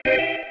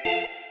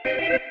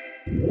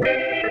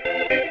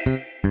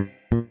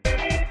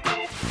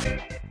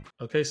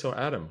Okay, so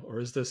Adam, or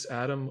is this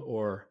Adam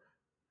or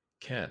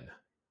Ken?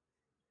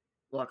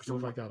 Look, Who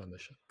have I got on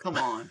this show? come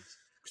on.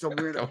 So I'm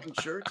wearing a Come pink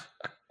on. shirt.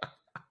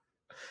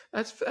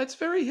 That's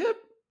very hip.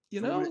 You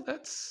So I'm, know, wearing,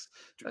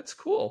 that's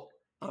cool.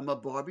 I'm a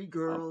Barbie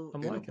girl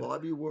I'm in a liking it.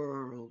 Barbie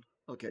world.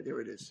 Okay, there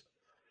it is.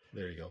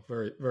 There you go.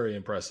 Very, very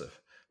impressive.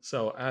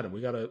 So, Adam,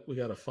 we got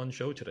a fun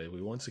show today.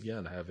 We once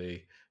again have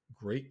a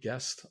great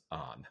guest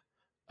on,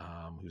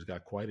 who's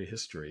got quite a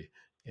history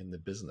in the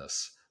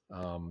business.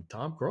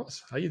 Tom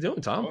Cross, how you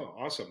doing, Tom? Oh,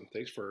 awesome!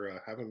 Thanks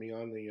for having me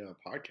on the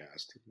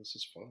podcast. This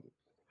is fun.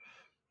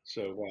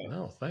 So,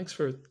 No, thanks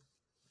for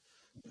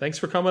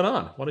coming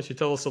on. Why don't you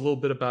tell us a little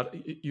bit about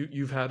you?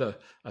 You've had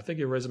I think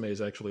your resume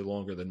is actually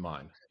longer than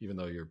mine, even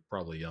though you're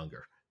probably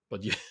younger.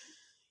 But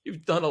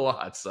you've done a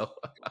lot. So,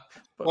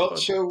 well, but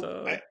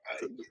so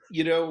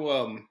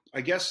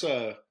I guess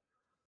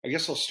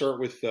I'll start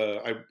with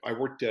I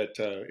worked at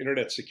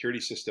Internet Security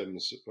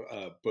Systems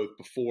both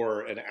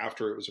before and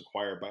after it was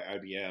acquired by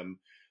IBM,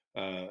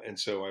 and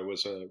so I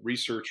was a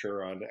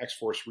researcher on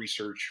X-Force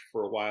Research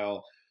for a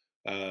while,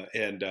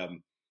 and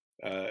then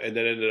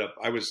ended up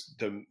I was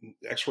the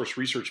X-Force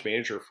Research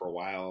Manager for a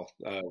while,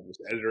 was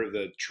editor of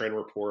the Trend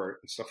Report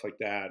and stuff like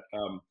that.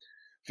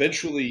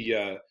 Eventually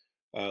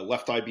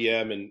left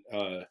IBM and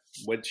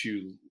went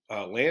to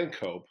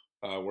Landcope,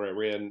 where I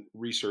ran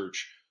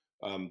research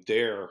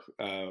there.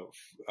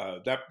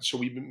 So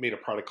we made a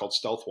product called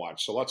Stealth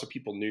Watch. So lots of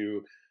people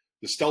knew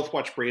the Stealth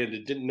Watch brand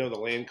and didn't know the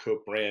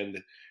Landcope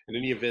brand. In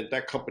any event,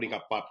 that company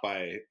got bought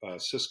by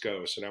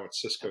Cisco, so now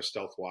it's Cisco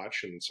Stealth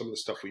Watch, and some of the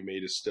stuff we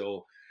made is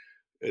still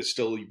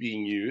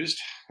being used.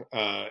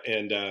 I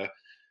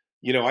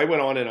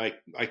went on and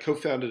I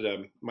co-founded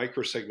a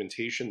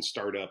microsegmentation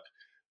startup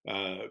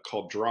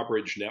called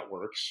Drawbridge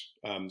Networks.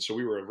 So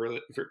we were a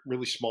really,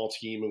 really small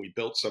team, and we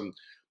built some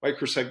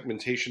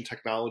microsegmentation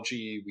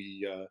technology.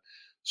 We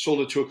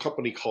sold it to a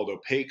company called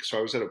Opaque. So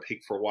I was at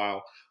Opaque for a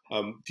while.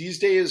 These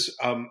days,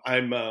 I'm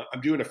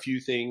doing a few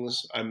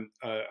things. I'm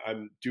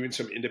doing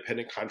some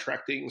independent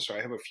contracting. So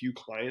I have a few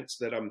clients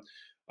that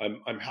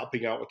I'm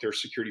helping out with their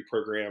security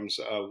programs.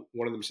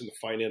 One of them is in the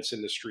finance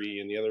industry,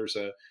 and the other is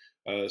a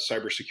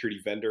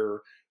cybersecurity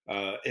vendor.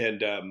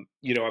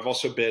 I've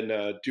also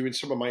been doing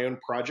some of my own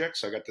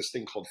projects. I got this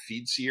thing called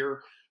FeedSeer,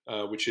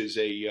 which is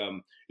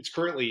it's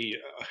currently,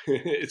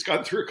 it's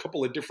gone through a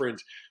couple of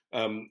different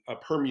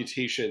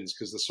permutations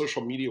because the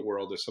social media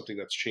world is something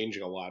that's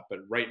changing a lot. But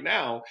right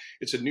now,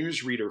 it's a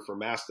news reader for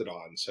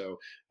Mastodon. So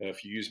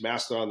if you use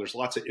Mastodon, there's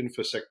lots of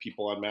InfoSec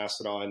people on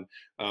Mastodon.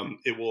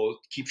 It will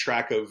keep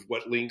track of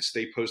what links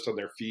they post on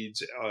their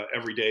feeds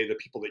every day, the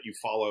people that you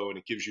follow, and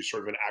it gives you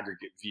sort of an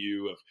aggregate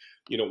view of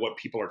what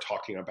people are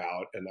talking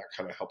about, and that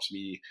kind of helps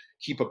me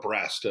keep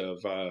abreast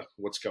of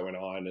what's going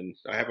on. And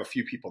I have a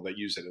few people that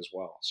use it as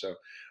well. So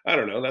I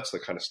don't know. That's the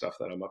kind of stuff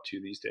that I'm up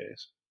to these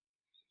days.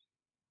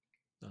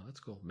 Oh, that's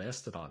cool.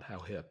 Mastodon, how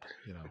hip.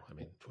 I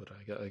mean, Twitter.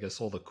 I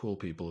guess all the cool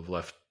people have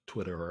left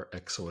Twitter or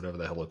X or whatever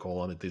the hell they're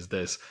calling it these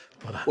days.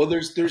 But, well,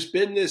 there's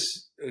been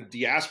this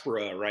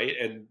diaspora, right?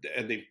 And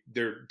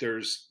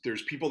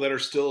there's people that are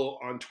still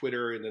on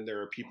Twitter, and then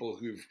there are people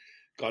who've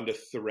gone to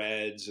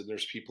Threads, and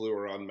there's people who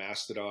are on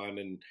Mastodon,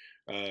 and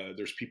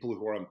there's people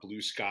who are on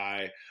Blue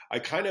Sky.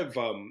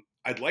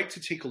 I'd like to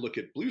take a look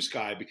at Blue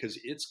Sky because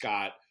it's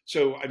got.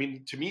 So, I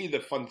mean, to me, the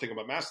fun thing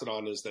about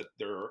Mastodon is that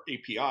there are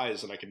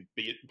APIs and I can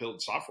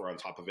build software on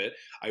top of it.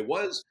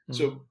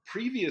 So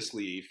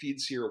previously,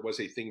 FeedSeer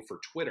was a thing for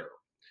Twitter.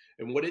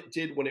 And what it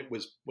did when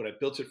I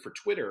built it for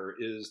Twitter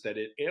is that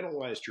it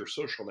analyzed your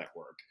social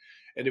network,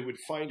 and it would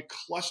find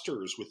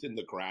clusters within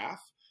the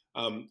graph,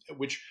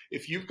 which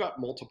if you've got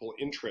multiple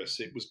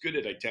interests, it was good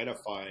at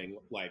identifying,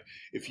 like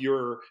if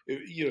you're,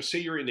 say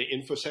you're into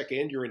InfoSec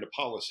and you're into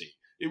policy,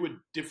 it would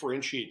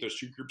differentiate those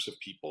two groups of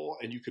people,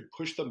 and you could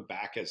push them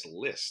back as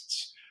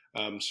lists.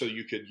 So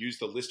you could use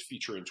the list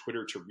feature in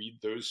Twitter to read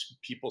those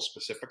people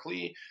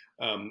specifically.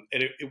 And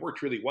it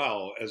worked really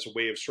well as a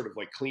way of sort of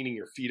like cleaning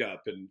your feed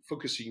up and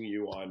focusing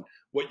you on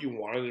what you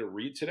wanted to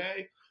read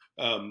today.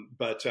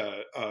 But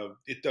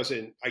it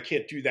doesn't, I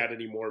can't do that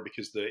anymore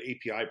because the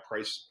API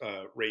price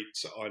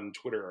rates on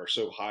Twitter are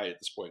so high at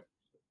this point.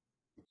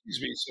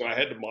 Excuse me. So I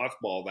had to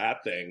mothball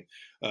that thing.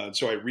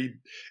 So I read,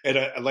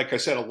 and like I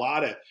said,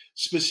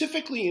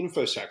 specifically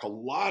InfoSec, a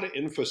lot of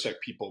InfoSec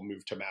people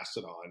moved to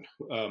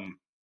Mastodon.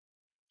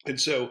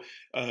 And so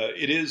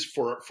it is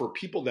for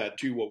people that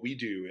do what we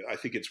do. I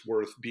think it's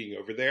worth being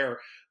over there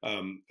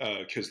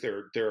because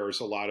there's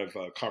a lot of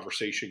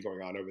conversation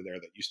going on over there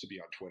that used to be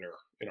on Twitter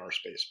in our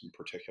space in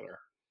particular.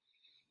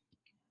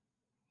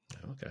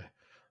 Okay,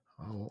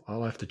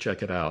 I'll have to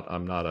check it out.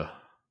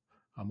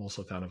 I'm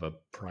also kind of a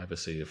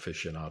privacy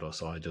aficionado,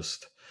 so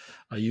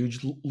I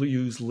usually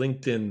use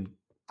LinkedIn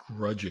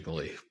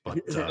grudgingly, but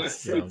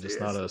I'm just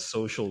not a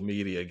social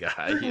media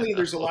guy. Certainly,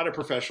 there's a lot of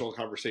professional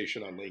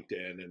conversation on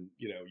LinkedIn, and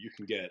you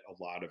can get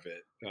a lot of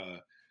it,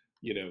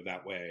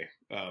 that way.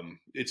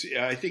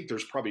 I think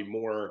there's probably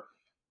more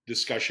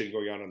discussion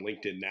going on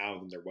LinkedIn now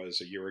than there was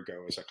a year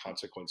ago as a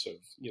consequence of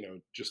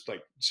just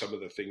like some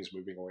of the things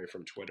moving away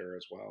from Twitter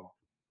as well.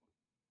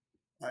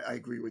 I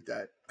agree with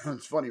that.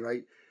 It's funny,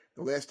 right?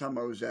 The last time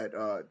I was at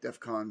DEF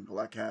CON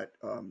Black Hat,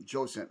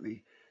 Joe sent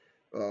me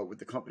with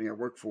the company I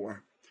work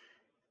for.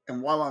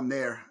 And while I'm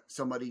there,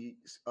 somebody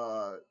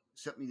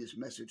sent me this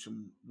message,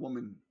 some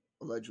woman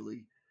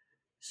allegedly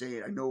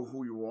saying, I know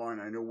who you are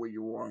and I know where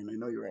you are and I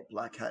know you're at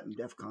Black Hat and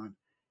DEF CON.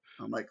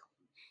 I'm like,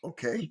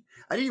 okay.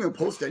 I didn't even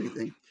post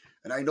anything.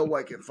 And I know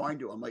where I can find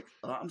you. I'm like,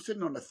 I'm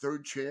sitting on the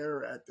third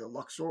chair at the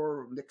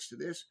Luxor next to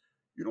this.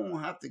 You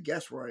don't have to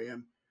guess where I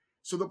am.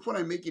 So the point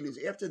I'm making is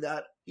after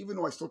that, even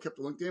though I still kept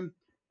the LinkedIn, I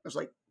was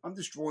like, I'm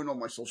destroying all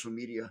my social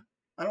media.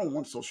 I don't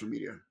want social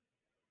media.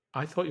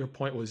 I thought your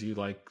point was you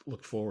like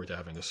looked forward to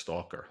having a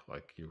stalker,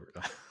 like you were.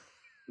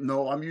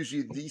 No, I'm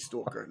usually the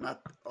stalker,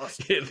 not us.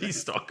 Yeah, the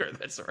stalker.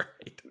 That's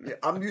right. Yeah,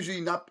 I'm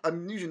usually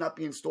not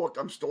being stalked.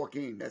 I'm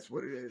stalking. That's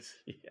what it is.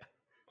 Yeah,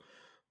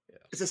 yeah,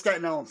 It's a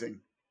Staten Island thing.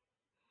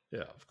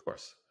 yeah. Of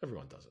course,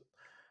 everyone does it.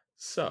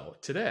 So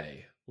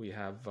today we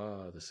have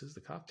this is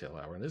the cocktail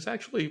hour, and it's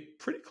actually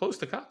pretty close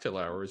to cocktail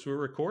hour as we're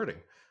recording.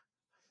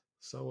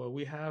 So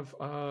we have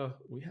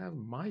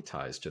Mai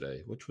Tais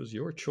today, which was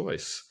your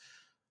choice,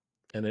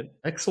 and an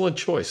excellent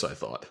choice, I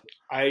thought.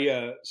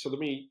 So let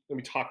me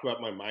talk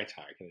about my Mai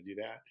Tai. Can I do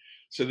that?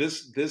 So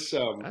this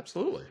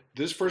Absolutely.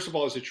 This first of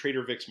all is a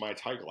Trader Vic's Mai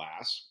Tai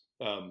glass.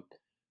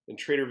 And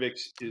Trader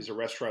Vic's is a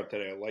restaurant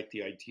that I like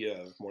the idea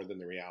of more than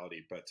the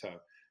reality, but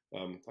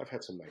I've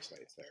had some nice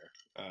nights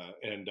there.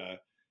 And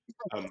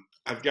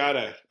I've got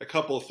a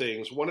couple of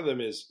things. One of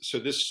them is, so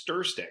this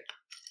stir stick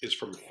is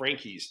from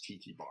Frankie's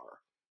Tiki Bar,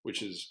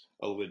 which is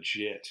a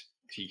legit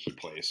tiki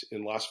place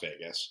in Las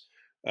Vegas.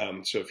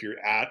 So if you're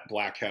at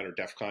Black Hat or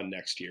DEF CON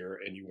next year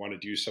and you want to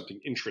do something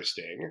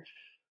interesting,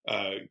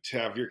 to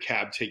have your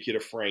cab take you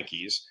to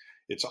Frankie's,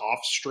 it's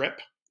off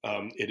strip.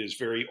 It is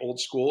very old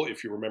school.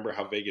 If you remember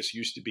how Vegas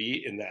used to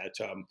be, in that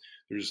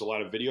there's a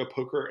lot of video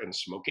poker and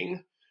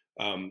smoking,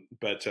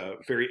 but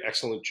very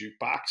excellent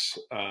jukebox,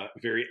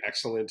 very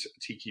excellent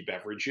tiki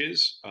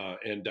beverages,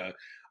 and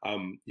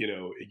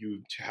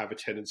you have a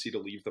tendency to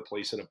leave the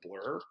place in a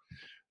blur.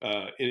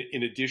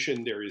 In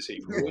addition, there is a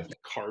wood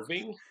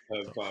carving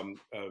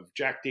of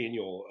Jack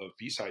Daniel of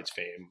B-Sides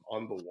fame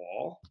on the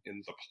wall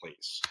in the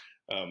place.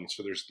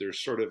 So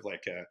there's sort of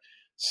like a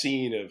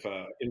scene of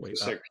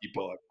infosec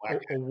people at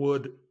Black Hat.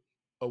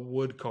 A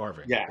wood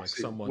carving. Yeah, like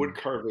someone wood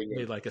carving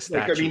made like a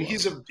statue. Like, I mean,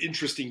 he's an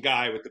interesting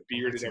guy with the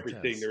beard and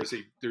everything. Intense.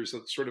 There's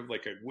a sort of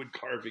like a wood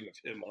carving of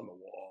him on the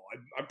wall.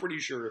 I'm pretty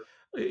sure.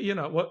 You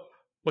know what?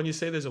 When you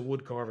say there's a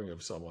wood carving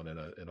of someone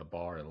in a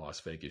bar in Las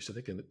Vegas,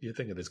 you're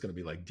thinking it's going to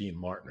be like Dean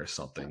Martin or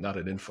something, not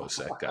an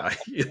infosec guy.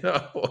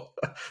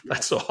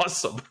 That's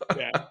awesome.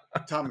 Yeah.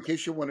 Tom, in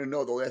case you want to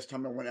know, the last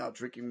time I went out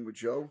drinking with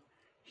Joe,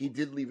 he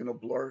did leave in a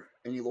blur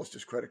and he lost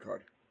his credit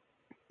card.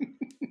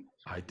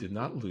 I did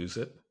not lose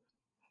it.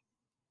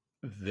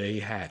 They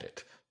had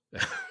it.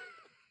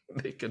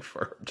 They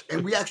confirmed.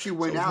 And we actually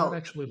went out. Not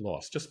actually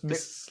lost,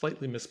 just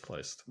slightly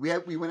misplaced.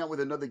 We went out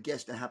with another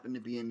guest that happened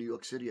to be in New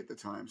York City at the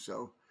time.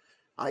 So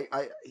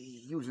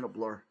he was in a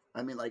blur.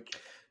 I mean, like,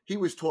 he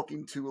was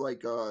talking to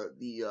like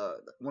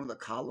one of the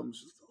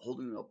columns,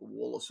 holding up a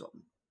wall or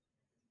something.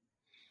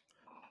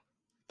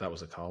 That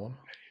was a column.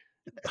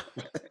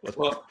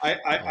 Well,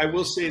 I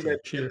will say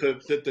that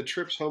the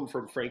trips home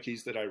from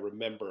Frankie's that I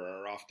remember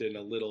are often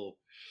a little,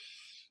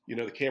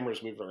 the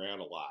camera's moving around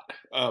a lot.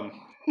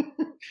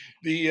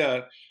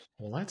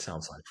 Well, that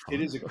sounds like fun.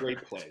 It is a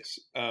great place.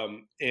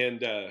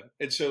 And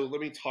so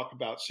let me talk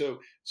about,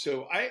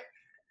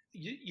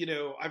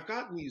 I've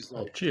gotten these.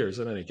 Like, cheers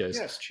in any case.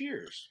 Yes,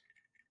 cheers.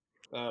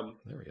 There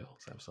we go.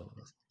 Let's have some of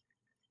this.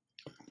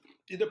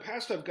 In the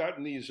past, I've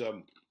gotten these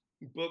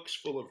books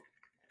full of.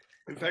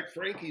 In fact,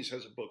 Frankie's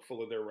has a book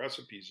full of their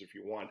recipes if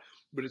you want,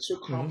 but it's so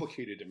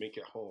complicated to make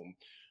at home.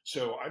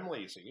 So I'm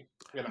lazy,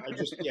 and I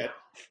just get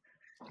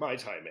Mai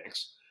Tai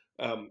mix.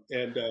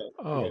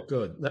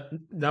 Good.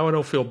 Now I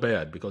don't feel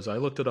bad because I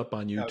looked it up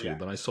on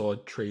YouTube and I saw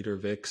Trader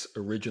Vic's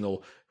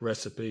original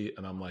recipe,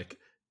 and I'm like,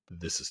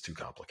 this is too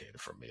complicated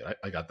for me.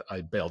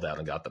 I bailed out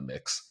and got the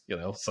mix.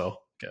 So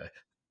okay.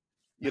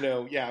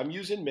 I'm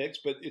using mix,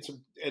 but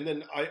and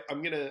then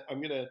I'm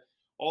gonna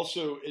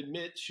also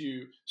admit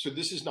so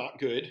this is not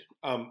good.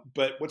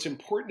 But what's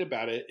important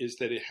about it is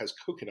that it has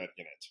coconut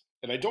in it,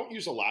 and I don't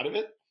use a lot of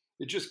it.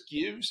 It just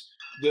gives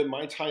the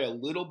Mai Tai a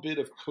little bit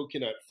of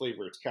coconut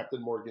flavor. It's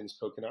Captain Morgan's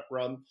coconut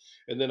rum.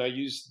 And then I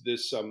use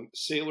this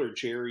Sailor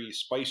Jerry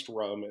spiced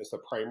rum as the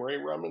primary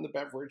rum in the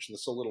beverage. And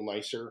it's a little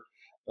nicer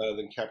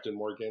than Captain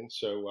Morgan.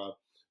 So,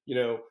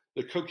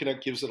 the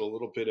coconut gives it a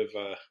little bit of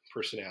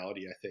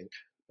personality, I think.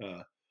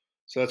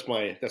 So that's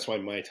my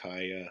Mai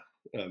Tai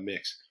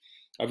mix.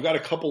 I've got a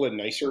couple of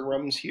nicer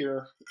rums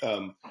here.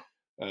 So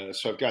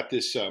I've got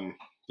this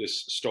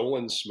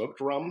stolen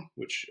smoked rum,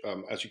 which,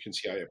 as you can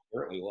see, I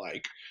apparently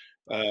like.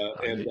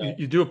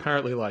 You do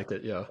apparently like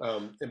it, yeah.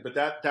 But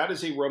that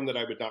is a rum that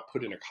I would not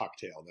put in a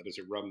cocktail. That is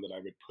a rum that I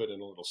would put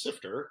in a little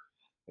sifter,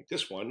 like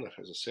this one that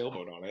has a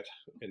sailboat on it,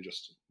 and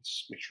just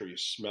make sure you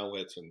smell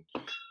it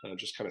and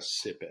just kind of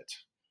sip it.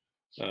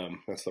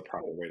 That's the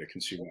proper way to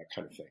consume that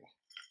kind of thing.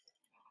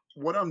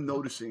 What I'm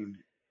noticing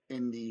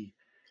in the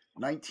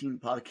 19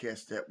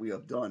 podcasts that we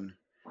have done,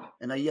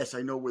 and yes,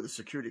 I know we're the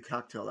security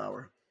cocktail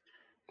hour,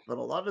 but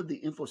a lot of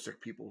the InfoSec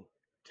people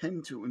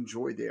tend to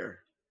enjoy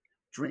their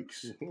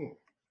drinks. Mhm.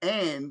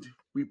 And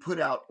we put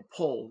out a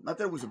poll, not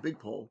that it was a big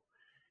poll,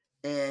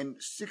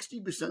 and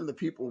 60% of the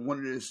people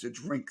wanted us to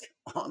drink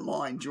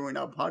online during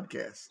our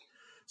podcast.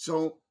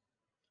 So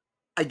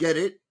I get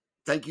it.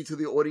 Thank you to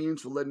the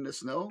audience for letting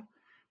us know.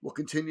 We'll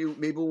continue.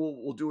 Maybe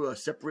we'll do a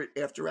separate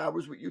after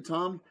hours with you,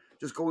 Tom,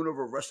 just going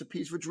over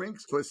recipes for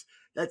drinks because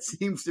that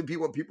seems to be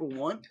what people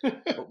want.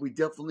 But we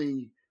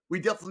definitely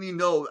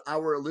know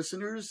our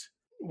listeners.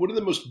 One of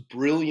the most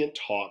brilliant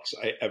talks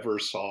I ever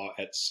saw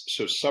at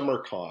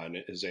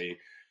SummerCon is a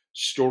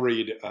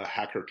storied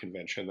hacker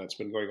convention that's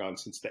been going on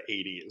since the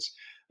 80s.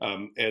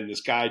 And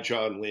this guy,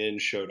 John Lynn,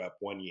 showed up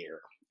one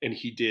year and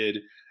he did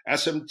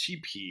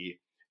SMTP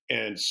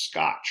and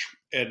scotch.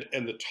 And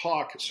the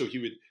talk, so he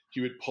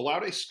would pull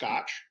out a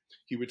scotch,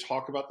 he would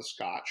talk about the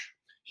scotch,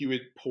 he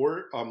would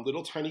pour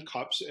little tiny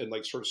cups and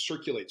like sort of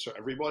circulate so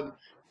everyone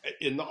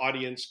in the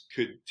audience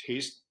could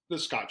taste the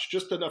scotch,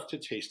 just enough to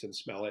taste and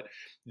smell it.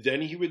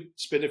 Then he would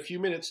spend a few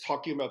minutes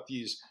talking about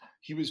these.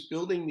 He was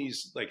building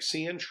these like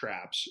sand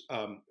traps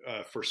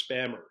for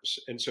spammers,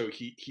 and so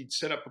he'd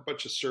set up a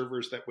bunch of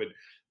servers that would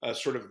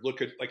sort of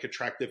look at like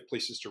attractive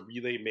places to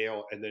relay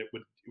mail, and then it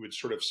would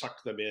sort of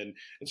suck them in.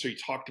 And so he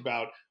talked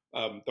about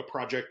the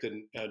project,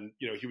 and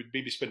he would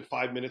maybe spend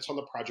 5 minutes on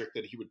the project.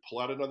 Then he would pull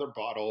out another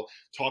bottle,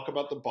 talk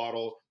about the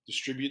bottle,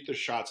 distribute the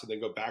shots, and then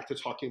go back to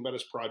talking about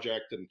his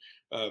project and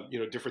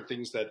different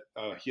things that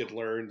he had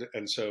learned.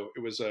 And so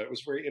it was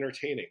very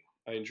entertaining.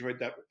 I enjoyed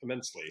that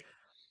immensely.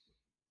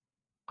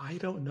 I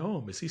don't know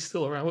him. Is he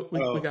still around? We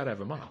got to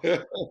have him on.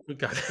 We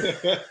got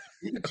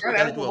You can to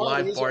have do him a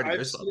live on. party or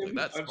I've something.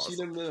 I've seen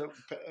him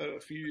a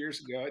few years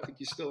ago. I think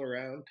he's still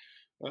around.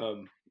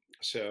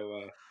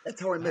 That's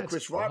how I met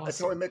Chris Roberts. awesome. That's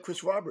how I met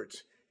Chris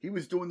Roberts. He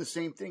was doing the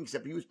same thing,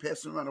 except he was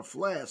passing around a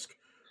flask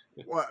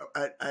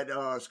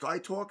at Sky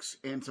Talks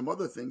and some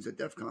other things at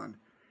DEF CON.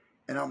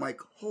 And I'm like,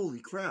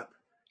 holy crap.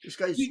 This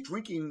guy's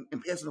drinking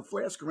and passing a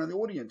flask around the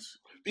audience.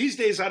 These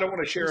days, I don't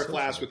want to share a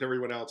flask with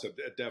everyone else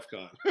at DEF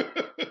CON.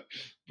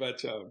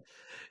 But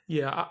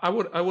yeah, I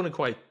wouldn't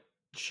quite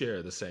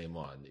share the same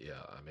one.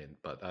 Yeah, I mean,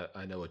 but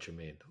I know what you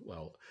mean.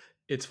 Well,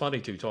 it's funny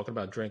too, talking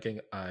about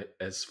drinking.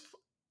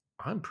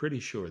 I'm pretty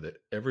sure that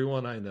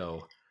everyone I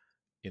know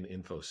in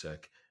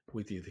InfoSec,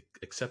 with the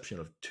exception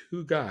of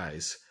two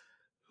guys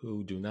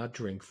who do not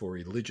drink for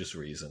religious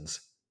reasons,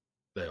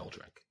 they all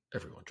drink.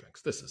 Everyone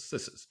drinks. This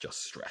is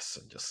just stress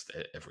and just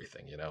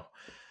everything,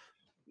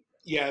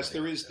 Yes,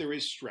 there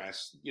is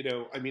stress.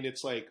 I mean,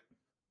 it's like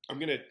I'm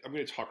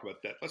gonna talk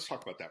about that. Let's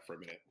talk about that for a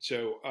minute.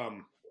 So,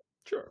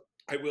 sure.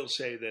 I will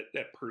say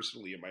that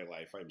personally in my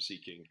life, I'm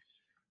seeking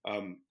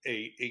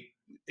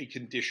a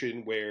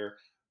condition where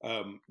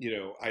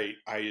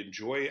I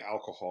enjoy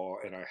alcohol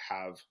and I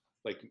have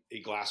like a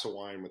glass of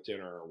wine with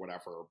dinner or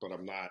whatever, but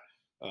I'm not.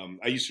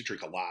 I used to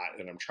drink a lot,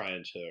 and I'm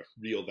trying to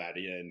reel that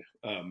in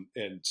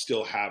and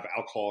still have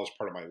alcohol as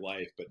part of my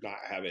life, but not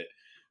have it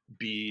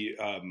be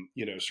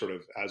sort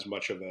of as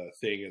much of a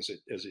thing as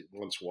it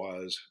once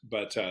was.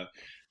 But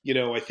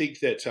I think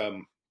that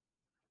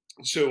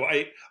so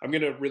I'm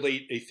going to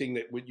relate a thing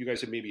that you guys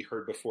have maybe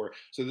heard before.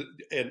 So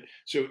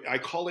I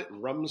call it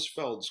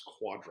Rumsfeld's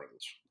quadrant,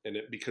 and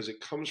because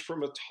it comes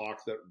from a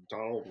talk that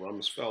Donald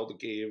Rumsfeld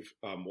gave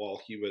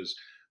while he was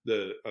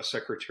the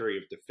Secretary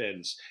of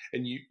Defense.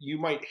 And you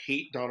might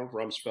hate Donald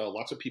Rumsfeld.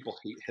 Lots of people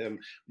hate him.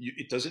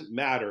 It doesn't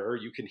matter.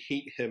 You can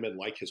hate him and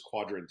like his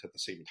quadrant at the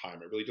same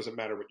time. It really doesn't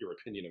matter what your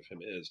opinion of him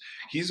is.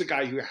 He's a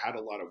guy who had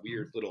a lot of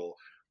weird little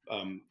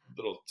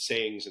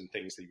sayings and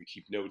things that you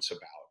keep notes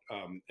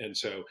about. And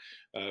so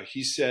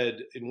he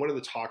said in one of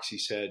the talks, he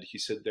said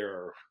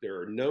there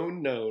are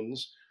known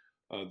knowns,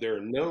 there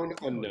are known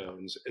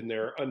unknowns, and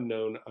there are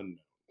unknown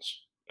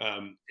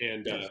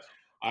unknowns.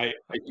 I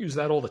use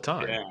that all the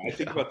time. Yeah, I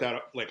think about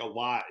that like a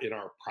lot in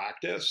our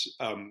practice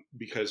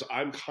because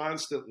I'm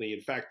constantly.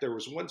 In fact, there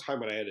was one time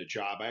when I had a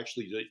job, I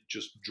actually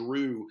just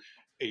drew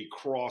a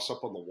cross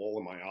up on the wall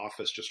in my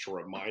office just to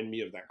remind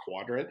me of that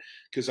quadrant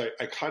because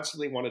I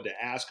constantly wanted to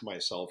ask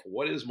myself,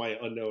 what is my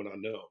unknown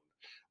unknown?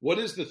 What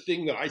is the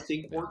thing that I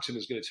think works and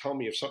is going to tell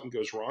me if something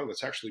goes wrong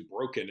that's actually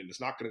broken and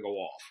it's not going to go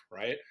off,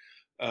 right?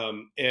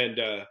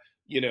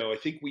 I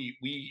think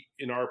we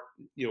in our,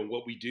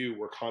 what we do,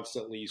 we're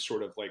constantly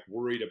sort of like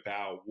worried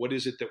about what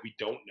is it that we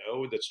don't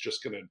know that's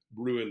just going to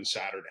ruin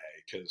Saturday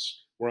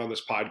because we're on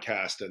this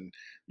podcast and,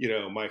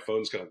 my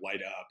phone's going to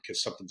light up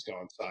because something's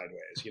gone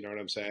sideways. You know what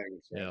I'm saying?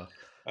 So,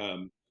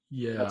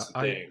 yeah. That's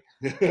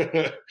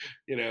the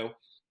thing,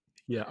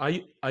 Yeah,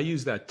 I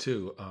use that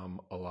too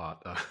a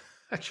lot.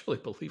 Actually,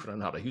 believe it or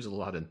not, I use it a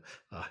lot in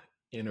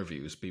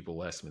interviews.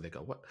 People ask me, they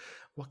go,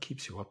 what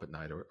keeps you up at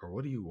night, or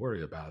what do you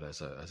worry about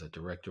as a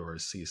director or a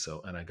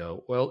CISO? And I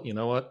go, well, you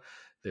know what?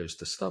 There's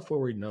the stuff where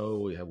we know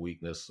we have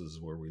weaknesses,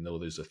 where we know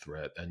there's a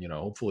threat, and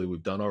hopefully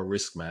we've done our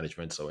risk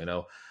management, so we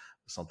know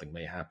something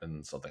may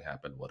happen,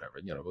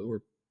 whatever. But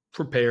we're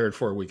prepared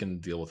for it. We can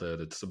deal with it.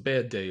 It's a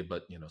bad day,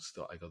 but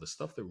still, I go, the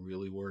stuff that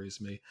really worries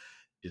me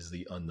is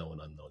the unknown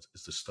unknowns,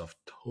 is the stuff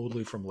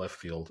totally from left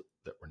field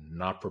that we're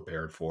not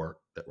prepared for,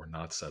 that we're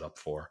not set up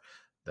for,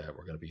 that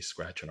we're going to be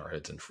scratching our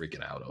heads and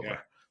freaking out over. Yeah.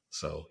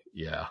 So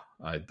yeah,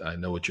 I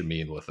know what you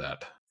mean with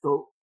that.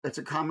 So it's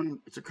a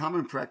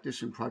common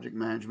practice in project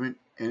management,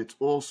 and it's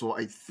also,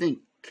 I think,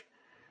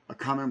 a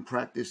common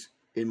practice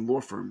in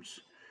law firms.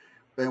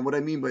 And what I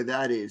mean by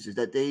that is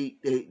that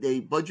they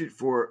budget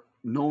for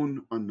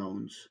known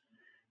unknowns.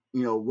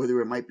 You know, whether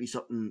it might be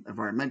something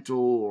environmental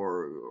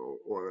or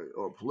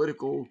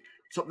political,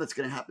 something that's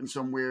going to happen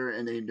somewhere,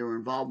 and they're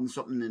involved in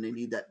something, and they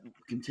need that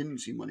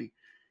contingency money.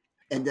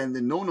 And then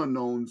the known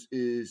unknowns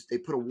is they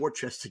put a war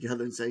chest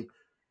together and say,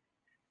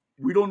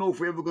 we don't know if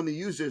we're ever going to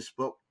use this,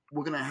 but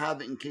we're going to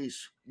have it in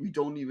case we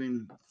don't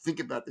even think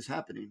about this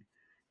happening.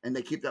 And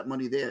they keep that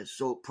money there.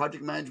 So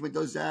project management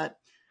does that.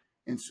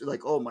 And so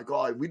like, oh my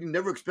God, we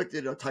never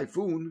expected a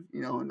typhoon,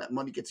 you know, and that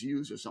money gets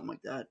used or something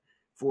like that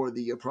for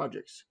the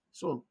projects.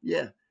 So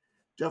yeah,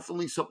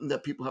 definitely something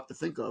that people have to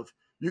think of.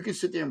 You can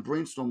sit there and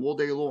brainstorm all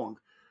day long.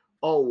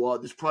 Oh,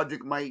 this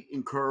project might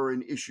incur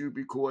an issue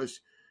because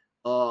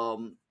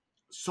um,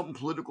 something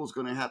political is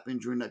going to happen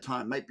during that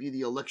time. It might be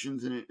the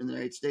elections in the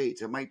United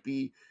States. It might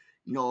be,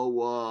 you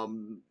know,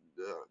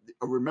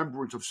 a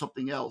remembrance of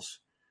something else.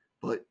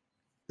 But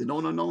the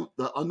unknown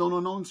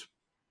unknowns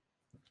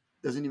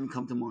doesn't even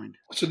come to mind.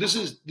 So this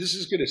is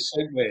going to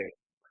segue.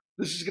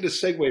 This is going to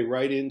segue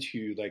right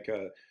into like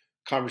a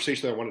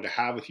conversation that I wanted to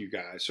have with you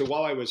guys. So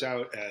while I was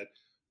out at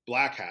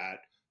Black Hat,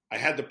 I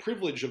had the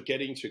privilege of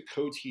getting to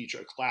co-teach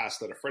a class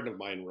that a friend of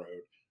mine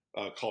wrote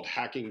called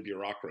Hacking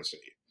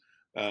Bureaucracy.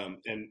 And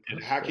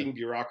hacking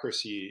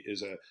bureaucracy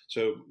is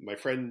so my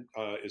friend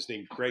is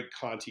named Greg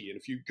Conti. And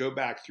if you go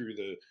back through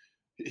the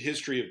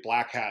history of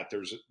Black Hat,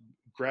 there's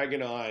Greg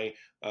and I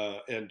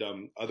and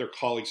other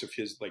colleagues of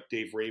his, like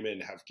Dave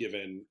Raymond, have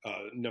given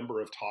a number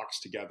of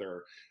talks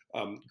together.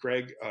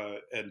 Greg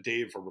and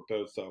Dave are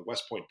both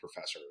West Point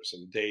professors,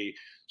 and they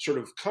sort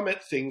of come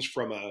at things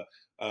from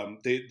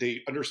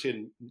they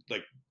understand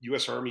like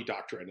U.S. Army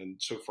doctrine, and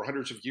so for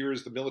hundreds of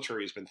years, the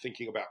military has been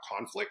thinking about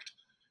conflict.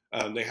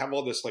 They have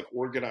all this like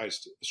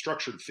organized,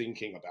 structured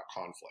thinking about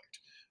conflict.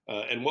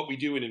 And what we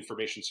do in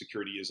information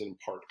security is in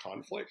part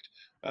conflict.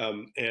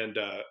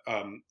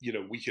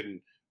 We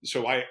can.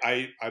 So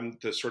I'm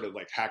the sort of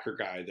like hacker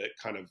guy that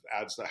kind of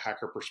adds the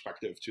hacker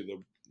perspective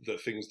to the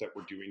things that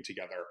we're doing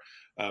together.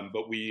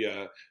 But we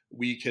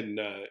can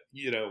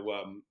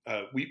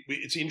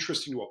it's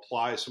interesting to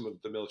apply some of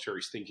the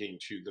military's thinking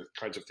to the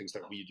kinds of things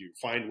that we do,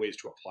 find ways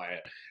to apply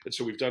it. And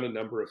so we've done a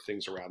number of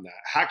things around that.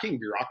 Hacking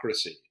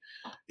bureaucracy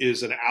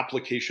is an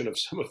application of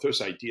some of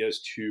those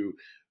ideas to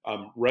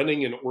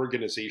running an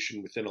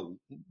organization within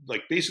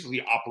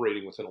basically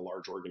operating within a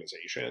large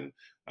organization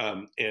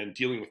and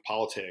dealing with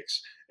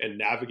politics and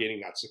navigating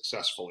that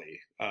successfully.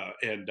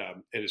 And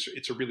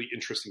it's a really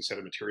interesting set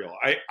of material.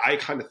 I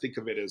kind of think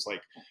of it as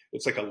like,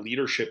 it's like a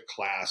leadership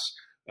class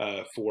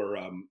for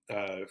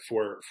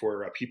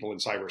people in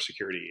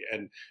cybersecurity.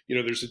 And, you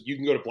know, you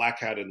can go to Black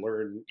Hat and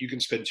learn, you can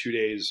spend 2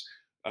 days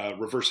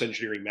reverse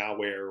engineering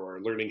malware or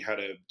learning how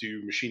to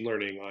do machine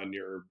learning on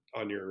your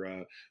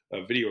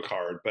video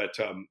card. But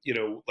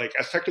like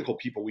as technical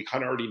people, we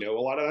kind of already know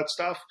a lot of that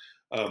stuff.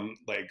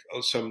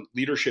 Some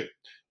leadership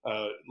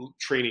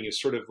training is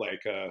sort of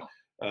like a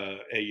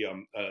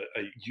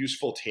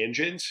useful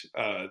tangent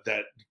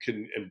that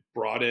can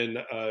broaden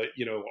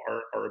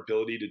our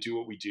ability to do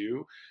what we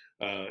do.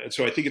 And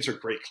so I think it's a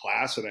great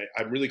class, and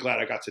I'm really glad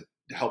I got to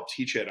help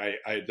teach it.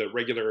 The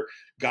regular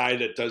guy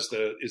that is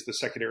the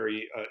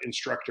secondary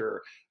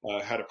instructor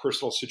had a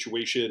personal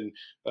situation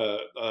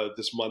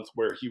this month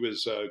where he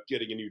was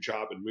getting a new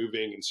job and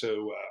moving, and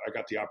so I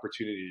got the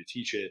opportunity to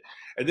teach it.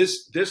 And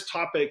this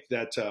topic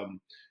that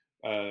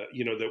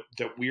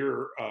that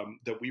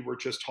we were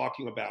just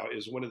talking about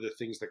is one of the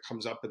things that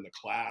comes up in the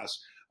class.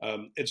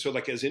 And so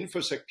like as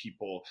InfoSec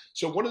people,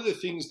 so one of the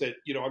things that,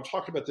 I'm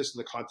talking about this in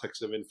the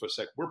context of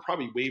InfoSec, we're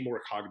probably way more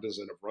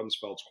cognizant of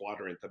Rumsfeld's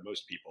quadrant than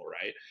most people,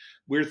 right?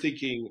 We're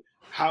thinking,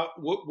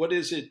 what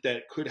is it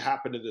that could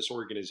happen to this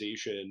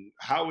organization?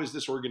 How is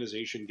this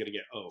organization going to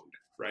get owned,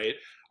 right?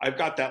 I've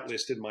got that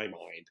list in my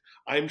mind.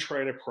 I'm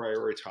trying to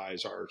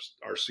prioritize our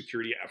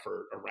security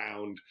effort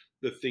around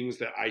the things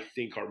that I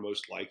think are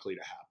most likely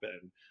to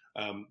happen.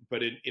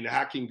 But in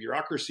hacking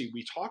bureaucracy,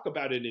 we talk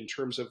about it in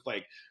terms of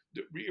like,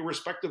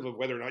 irrespective of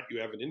whether or not you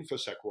have an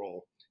InfoSec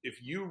role,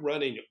 if you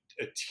run a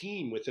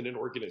team within an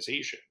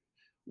organization,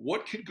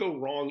 what could go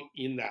wrong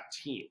in that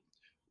team?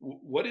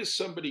 What is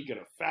somebody going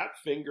to fat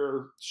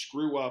finger,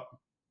 screw up?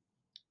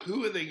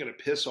 Who are they going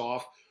to piss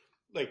off?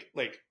 Like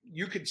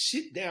you could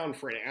sit down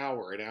for an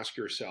hour and ask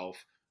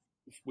yourself,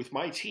 with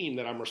my team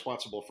that I'm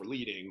responsible for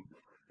leading,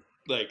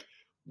 like,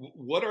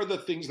 what are the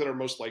things that are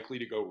most likely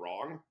to go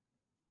wrong?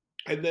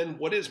 And then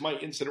what is my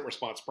incident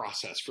response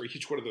process for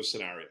each one of those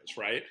scenarios,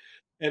 right?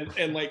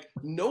 And like,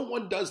 no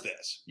one does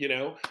this, you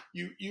know.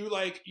 You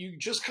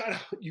just kind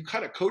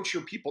of coach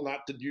your people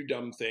not to do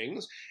dumb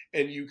things,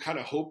 and you kind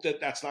of hope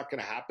that that's not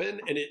going to happen,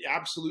 and it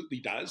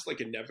absolutely does.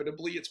 Like,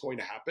 inevitably it's going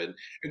to happen.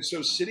 And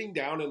so sitting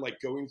down and like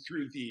going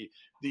through the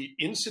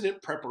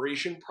incident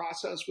preparation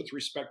process with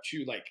respect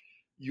to like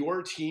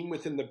your team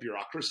within the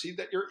bureaucracy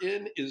that you're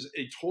in is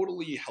a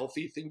totally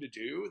healthy thing to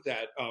do.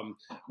 That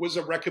was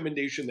a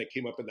recommendation that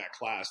came up in that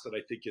class that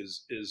I think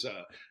is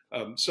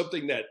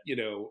something that, you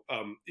know,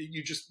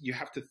 you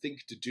have to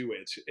think to do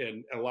it,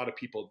 and a lot of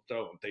people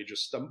don't. They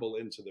just stumble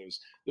into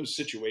those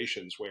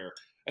situations where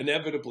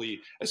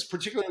inevitably, as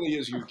particularly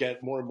as you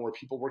get more and more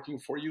people working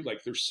for you,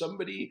 like there's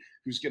somebody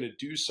who's going to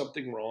do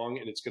something wrong,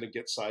 and it's going to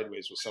get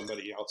sideways with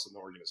somebody else in the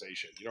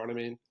organization. You know what I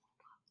mean?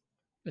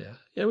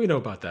 Yeah, we know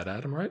about that,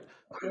 Adam, right?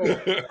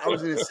 Well, I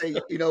was going to say,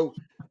 you know,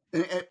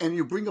 and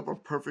you bring up a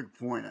perfect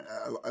point.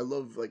 I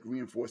love like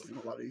reinforcing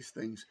a lot of these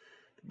things,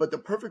 but the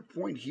perfect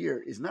point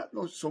here is not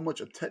so much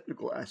a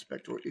technical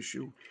aspect or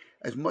issue,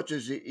 as much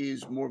as it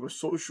is more of a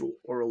social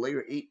or a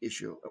layer 8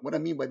 issue. What I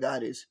mean by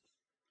that is,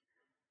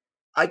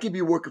 I could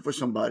be working for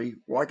somebody,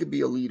 or I could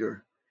be a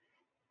leader,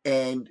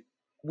 and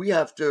we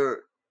have to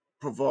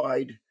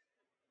provide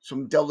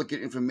some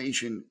delicate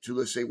information to,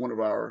 let's say, one of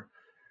our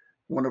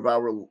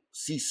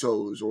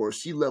CISOs or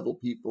C-level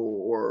people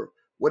or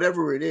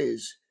whatever it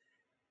is.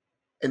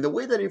 And the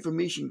way that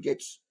information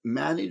gets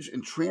managed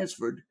and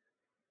transferred,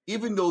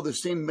 even though the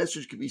same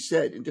message can be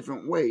said in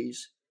different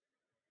ways,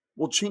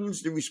 will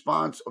change the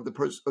response of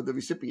the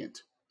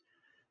recipient.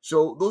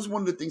 So those are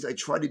one of the things I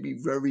try to be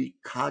very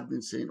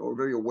cognizant or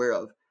very aware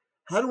of.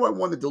 How do I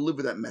want to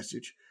deliver that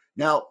message?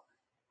 Now,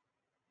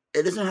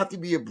 it doesn't have to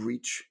be a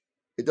breach.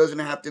 It doesn't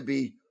have to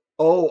be,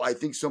 oh, I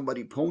think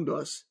somebody pwned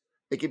us.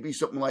 It could be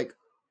something like,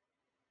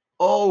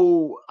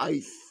 oh,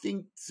 I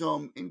think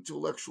some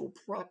intellectual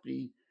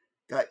property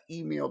got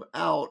emailed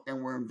out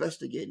and we're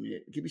investigating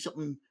it. It could be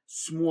something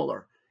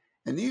smaller.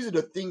 And these are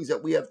the things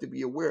that we have to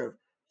be aware of.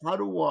 How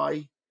do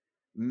I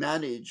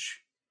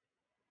manage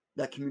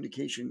that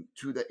communication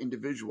to that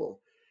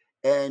individual?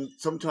 And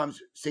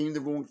sometimes saying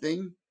the wrong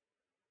thing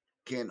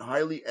can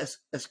highly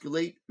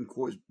escalate and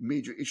cause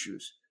major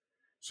issues.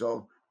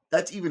 So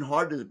that's even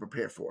harder to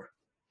prepare for.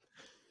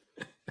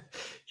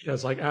 Yeah,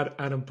 it's like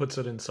Adam puts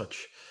it in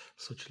such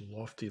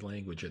lofty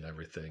language and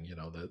everything. You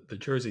know, the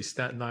Jersey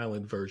Staten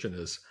Island version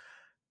is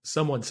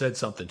someone said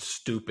something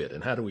stupid,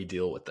 and how do we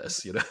deal with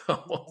this? You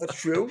know,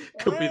 That's true.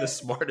 could be the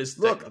smartest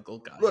Look, technical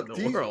guy in look. the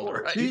These world,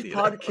 right? these You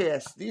know,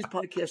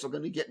 podcasts are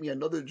going to get me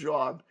another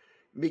job,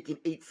 making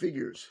 8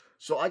 figures.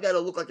 So I got to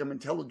look like I'm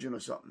intelligent or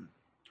something.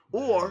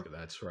 Or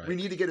that's we right.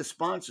 need to get a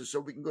sponsor so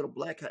we can go to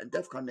Black Hat and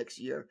DEF CON next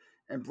year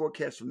and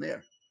broadcast from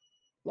there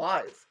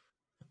live.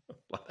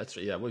 Well, that's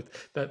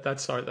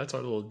our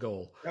little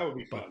goal. That would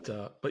be fun.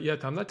 But yeah,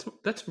 Tom,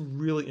 that's a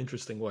really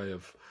interesting way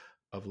of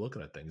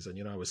looking at things. And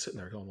you know, I was sitting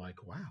there going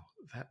like, wow,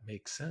 that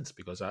makes sense,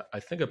 because I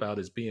think about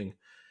as being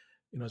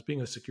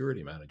a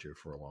security manager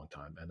for a long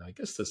time, and I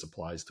guess this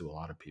applies to a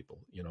lot of people.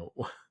 You know,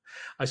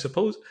 I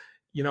suppose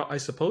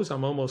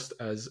I'm almost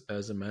as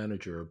a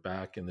manager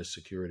back in the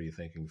security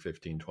thinking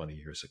 15, 20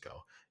 years ago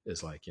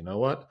is like, you know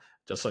what?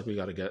 Just like we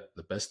got to get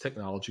the best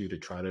technology to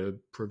try to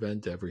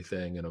prevent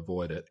everything and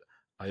avoid it,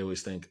 I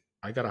always think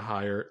I got to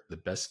hire the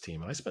best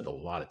team. And I spend a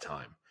lot of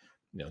time,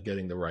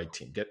 getting the right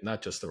team, get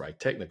not just the right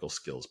technical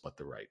skills, but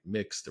the right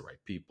mix, the right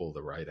people,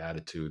 the right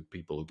attitude,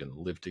 people who can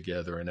live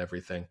together and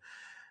everything.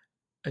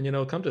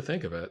 And, come to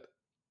think of it,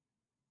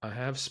 I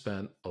have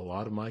spent a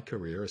lot of my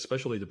career,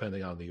 especially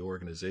depending on the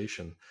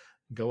organization,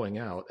 going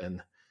out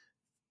and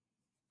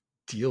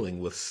dealing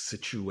with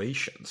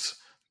situations,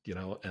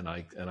 and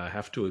I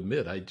have to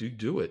admit, I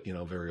do it,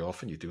 very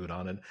often. You do it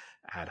on an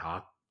ad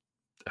hoc,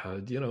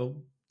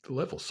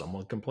 level.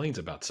 Someone complains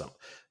about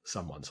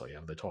someone, so you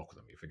have to talk with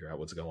them. You figure out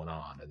what's going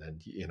on, and then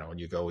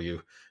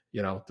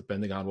and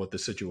depending on what the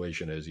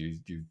situation is, you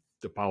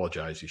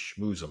apologize, you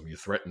schmooze them, you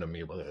threaten them,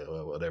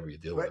 whatever you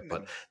deal with it.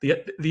 But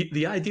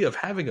the idea of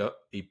having a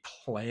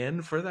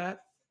plan for that,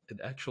 and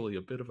actually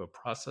a bit of a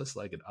process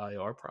like an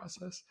IR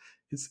process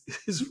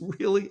is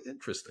really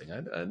interesting.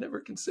 I never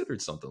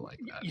considered something like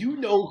that. You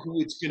know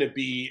who it's going to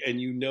be, and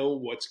you know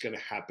what's going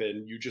to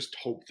happen. You just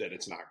hope that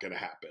it's not going to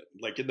happen.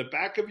 Like in the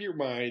back of your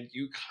mind,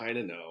 you kind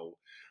of know,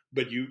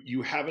 but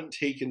you haven't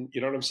taken.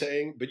 You know what I'm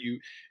saying? But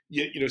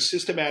you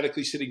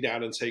systematically sitting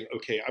down and saying,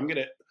 okay, I'm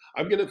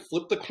gonna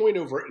flip the coin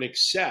over and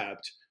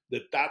accept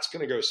that that's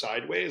going to go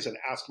sideways, and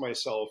ask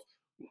myself,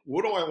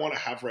 what do I want to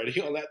have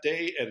ready on that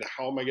day, and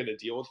how am I going to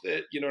deal with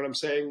it? You know what I'm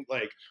saying?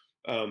 Like,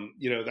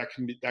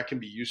 that can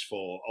be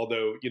useful.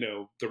 Although,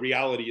 the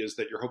reality is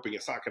that you're hoping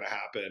it's not going to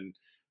happen.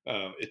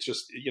 It's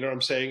just, you know what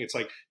I'm saying? It's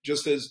like,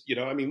 just as,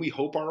 we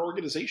hope our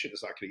organization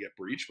is not going to get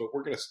breached, but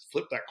we're going to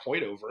flip that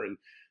coin over,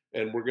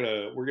 and we're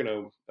going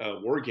to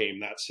war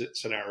game that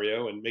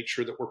scenario and make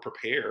sure that we're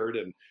prepared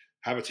and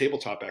have a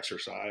tabletop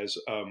exercise.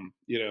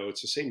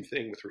 It's the same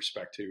thing with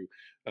respect to,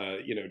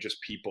 just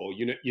people,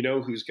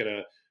 who's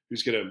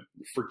going to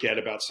forget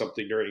about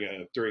something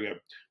during a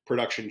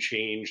production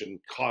change and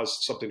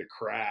cause something to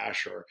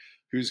crash, or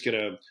who's going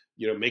to,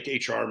 make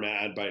HR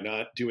mad by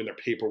not doing their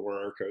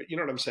paperwork, or, you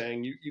know what I'm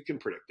saying? You can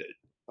predict it.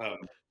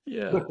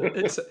 Yeah,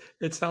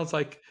 it sounds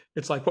like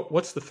it's like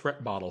what's the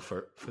threat model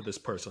for this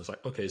person? It's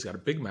like, okay, he's got a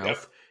big Yep.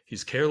 mouth,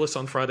 he's careless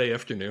on Friday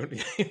afternoon,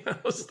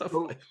 stuff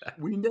So like that.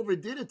 we never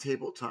did a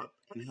tabletop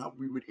on how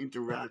we would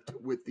interact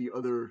with the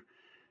other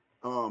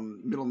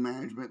middle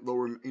management,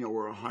 lower,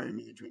 or higher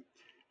management.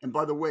 And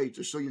by the way,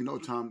 just so you know,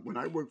 Tom, when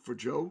I worked for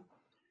Joe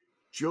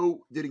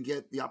didn't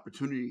get the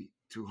opportunity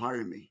to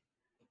hire me.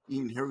 He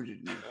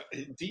inherited me.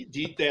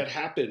 That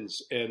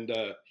happens, and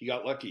he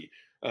got lucky.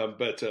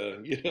 But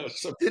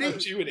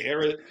sometimes you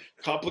inherit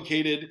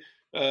complicated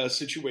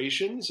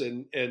situations,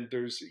 and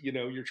there's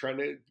you're trying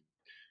to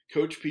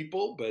coach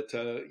people, but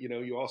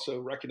you also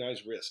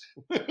recognize risk.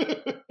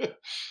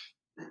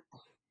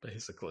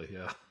 Basically,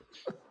 yeah.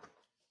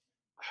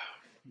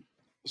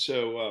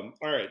 So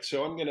all right,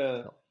 so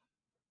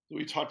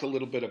we talked a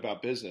little bit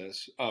about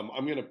business.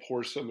 I'm gonna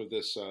pour some of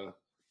this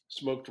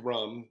smoked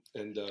rum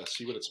and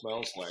see what it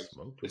smells like.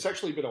 It's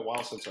actually been a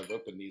while since I've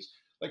opened these.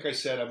 Like I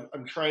said,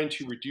 I'm trying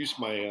to reduce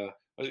my.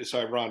 It's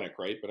ironic,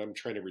 right? But I'm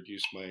trying to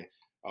reduce my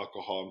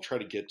alcohol. I'm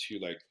trying to get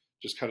to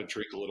just kind of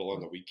drink a little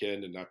on the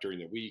weekend and not during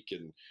the week,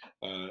 and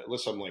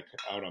unless I'm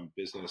out on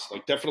business.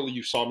 Definitely,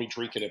 you saw me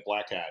drinking at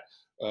Black Hat,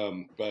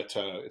 but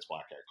it's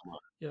Black Hat. Come on.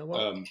 Yeah,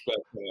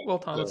 well,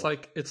 Tom, it's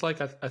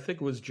like I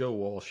think it was Joe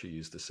Walsh who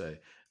used to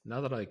say,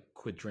 "Now that I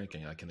quit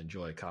drinking, I can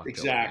enjoy a cocktail."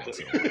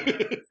 Exactly.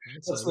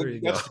 There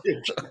you go.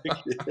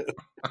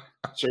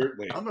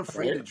 Certainly. I'm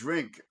afraid to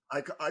drink.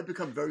 I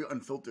become very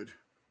unfiltered.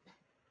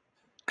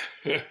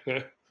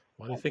 Why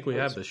do you think we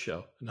have this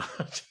show? No,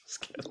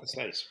 just kidding. That's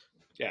nice.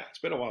 Yeah, it's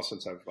been a while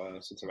since I've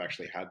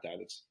actually had that.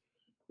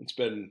 It's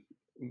been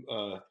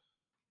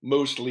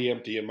mostly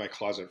empty in my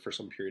closet for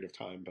some period of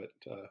time, but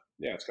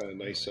yeah, it's got a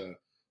nice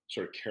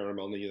sort of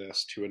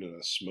carameliness to it and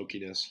a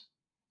smokiness.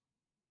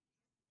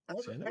 I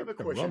have a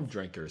question. Rum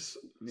drinkers,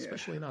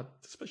 especially not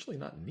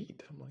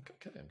neat. I'm like,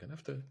 okay, I'm gonna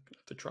have to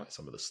try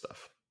some of this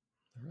stuff.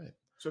 All right.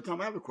 So, Tom,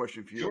 I have a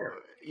question for you. Sure.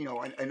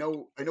 I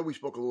know we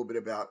spoke a little bit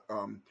about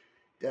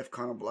DEF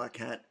CON and Black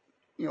Hat.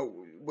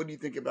 What do you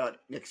think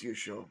about next year's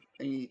show?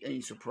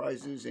 Any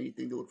surprises?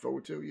 Anything to look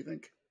forward to? You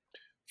think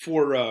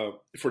for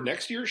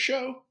next year's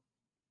show?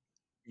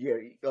 Yeah,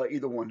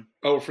 either one.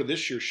 Oh, for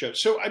this year's show.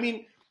 So, I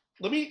mean,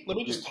 let me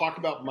just talk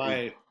about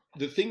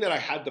the thing that I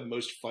had the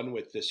most fun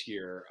with this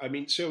year. I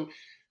mean, so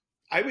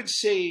I would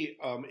say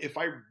if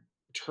I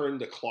turn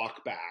the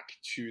clock back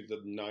to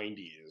the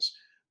 90s,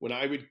 when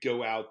I would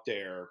go out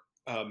there,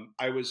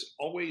 I was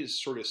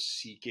always sort of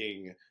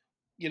seeking,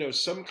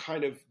 some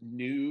kind of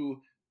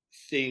new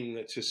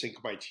thing to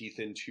sink my teeth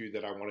into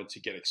that I wanted to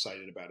get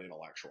excited about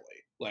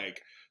intellectually,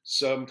 like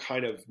some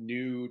kind of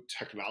new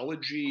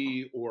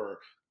technology or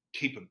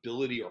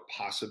capability or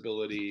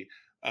possibility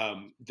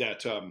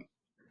that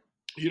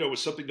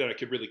was something that I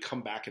could really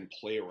come back and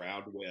play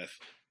around with.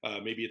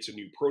 Maybe it's a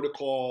new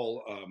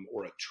protocol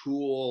or a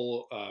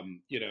tool,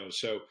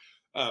 so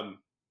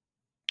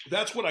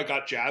that's what I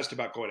got jazzed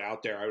about going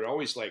out there. I would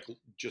always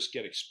just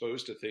get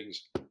exposed to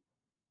things,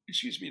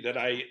 that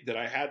I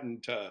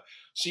hadn't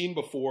seen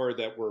before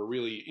that were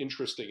really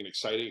interesting and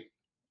exciting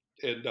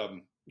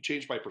and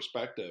changed my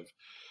perspective.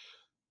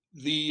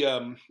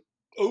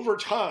 Over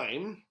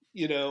time,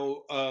 you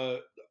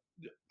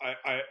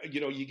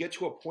get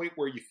to a point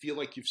where you feel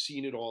like you've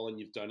seen it all and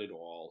you've done it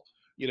all.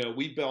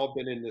 We've all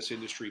been in this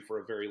industry for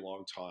a very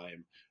long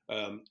time.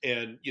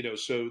 And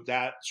so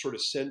that sort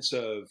of sense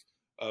of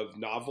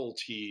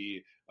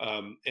novelty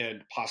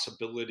and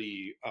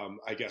possibility,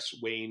 I guess,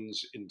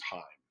 wanes in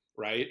time.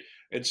 Right.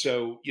 And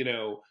so,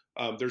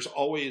 there's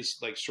always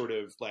sort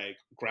of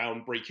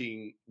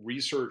groundbreaking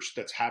research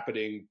that's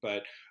happening,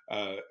 but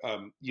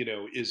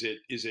is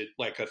it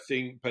like a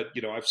thing? But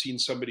I've seen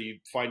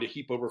somebody find a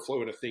heap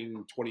overflow in a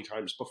thing 20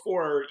 times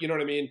before. You know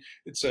what I mean?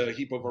 It's a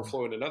heap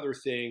overflow in another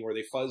thing, or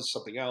they fuzz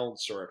something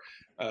else, or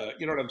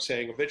you know what I'm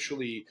saying?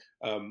 Eventually,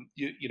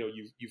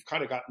 you've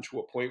kind of gotten to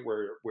a point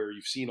where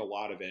you've seen a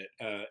lot of it.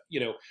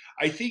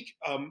 I think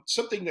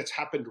something that's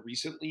happened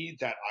recently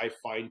that I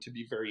find to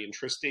be very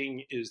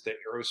interesting is the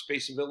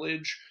aerospace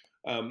village.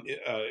 I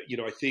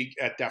think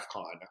at DEF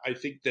CON, I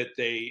think that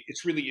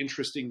it's really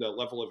interesting the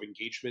level of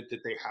engagement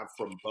that they have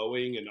from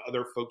Boeing and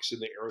other folks in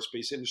the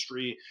aerospace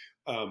industry.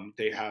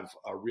 They have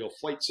real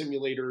flight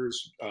simulators.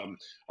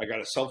 I got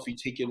a selfie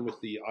taken with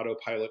the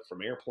autopilot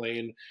from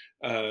Airplane.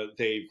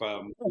 They've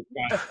got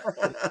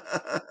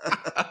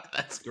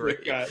that's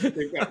great.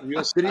 They've got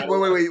real.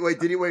 Wait.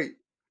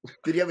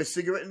 Did he have a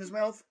cigarette in his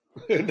mouth?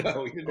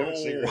 No, he didn't have a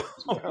cigarette in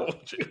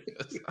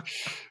his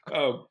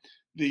mouth.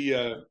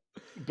 They've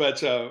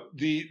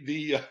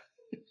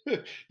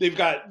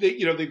got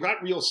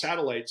real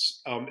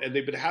satellites, and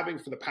they've been having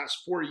for the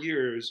past 4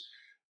 years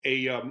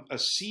a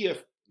CF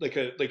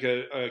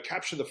a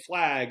capture the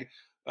flag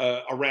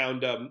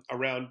around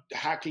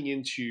hacking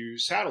into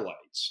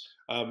satellites.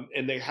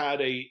 And they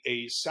had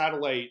a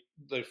satellite,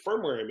 the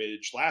firmware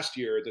image last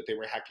year that they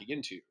were hacking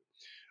into.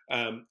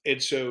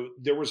 And so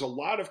there was a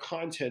lot of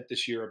content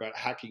this year about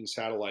hacking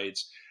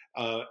satellites.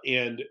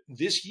 And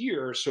this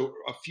year, so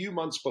a few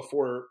months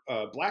before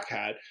Black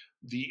Hat,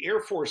 the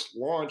Air Force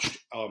launched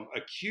a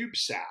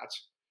CubeSat.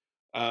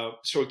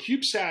 So a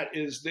CubeSat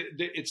is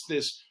it's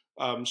this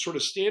sort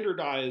of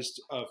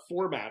standardized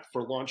format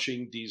for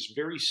launching these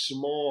very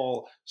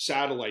small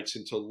satellites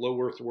into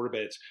low Earth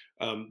orbit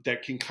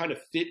that can kind of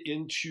fit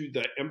into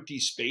the empty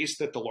space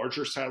that the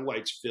larger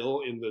satellites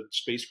fill in the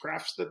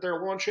spacecrafts that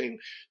they're launching,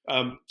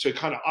 to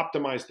kind of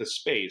optimize the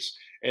space.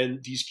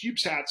 And these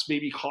CubeSats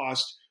maybe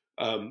cost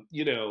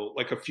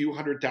like a few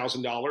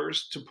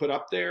 $100,000 to put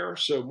up there.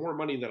 So more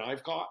money than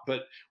I've got,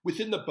 but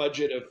within the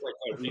budget of like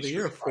a For the research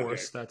Air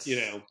Force, project, that's for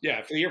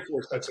the Air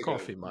Force, that's like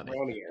coffee a money,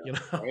 brownie you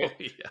errand, know.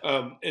 right?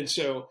 Yeah. And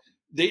so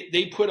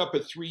they put up a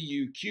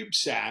 3U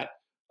CubeSat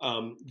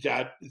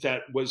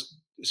that was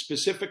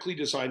specifically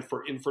designed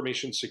for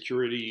information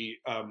security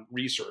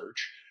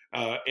research.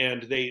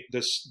 And the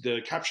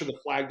capture the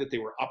flag that they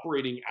were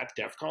operating at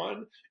DEF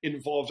CON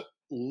involved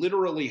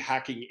literally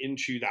hacking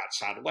into that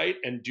satellite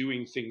and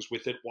doing things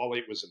with it while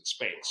it was in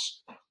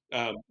space.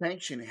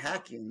 Sanction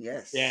hacking,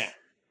 yes. Yeah.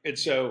 And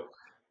so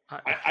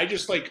I, I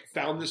just like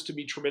found this to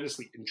be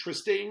tremendously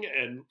interesting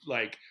and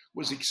like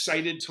was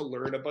excited to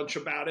learn a bunch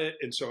about it.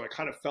 And so I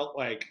kind of felt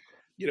like,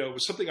 it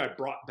was something I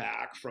brought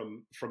back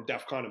from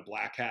DEF CON and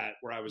Black Hat,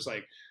 where I was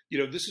like,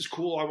 this is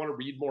cool. I want to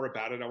read more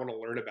about it. I want to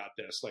learn about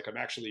this. Like, I'm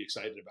actually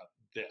excited about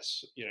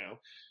this,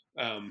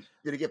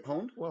 Did it get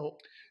pwned? well,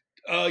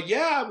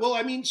 yeah, well,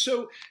 I mean,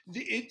 so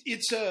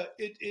it's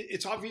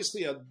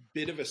obviously a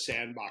bit of a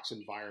sandbox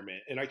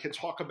environment, and I can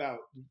talk about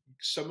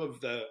some of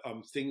the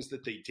things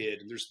that they did.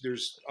 And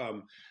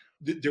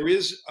there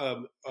is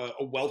a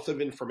wealth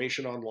of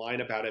information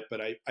online about it,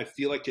 but I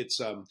feel like it's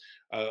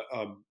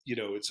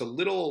it's a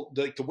little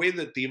like the way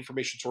that the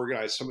information's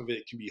organized. Some of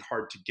it can be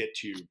hard to get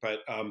to, but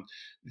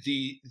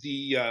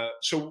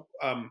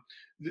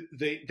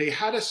they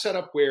had a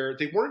setup where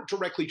they weren't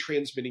directly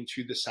transmitting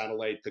to the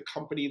satellite. The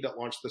company that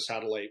launched the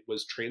satellite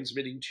was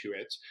transmitting to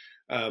it.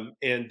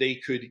 And they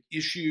could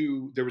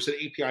there was an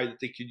API that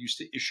they could use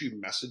to issue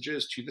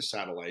messages to the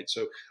satellite.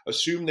 So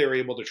assume they're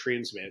able to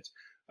transmit.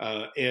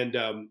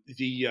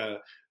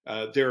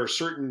 There are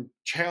certain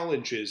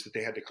challenges that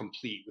they had to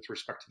complete with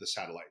respect to the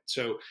satellite.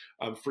 So,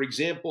 for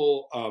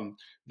example,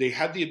 they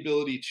had the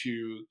ability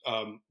to,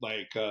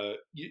 they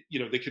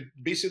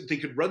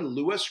could run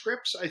Lua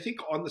scripts, I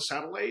think, on the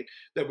satellite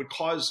that would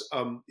cause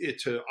it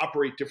to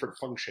operate different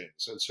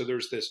functions. And so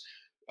there's this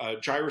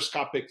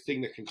gyroscopic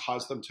thing that can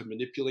cause them to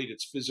manipulate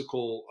its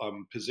physical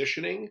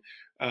positioning,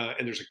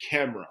 and there's a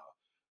camera.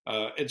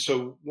 And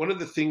so one of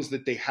the things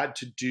that they had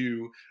to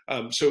do,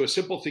 so a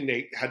simple thing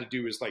they had to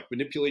do is like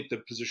manipulate the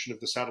position of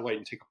the satellite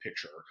and take a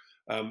picture.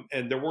 And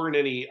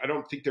I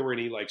don't think there were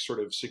any like sort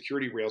of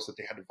security rails that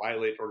they had to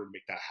violate in order to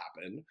make that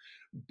happen.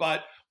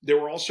 But there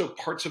were also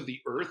parts of the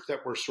Earth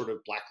that were sort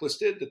of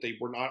blacklisted that they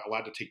were not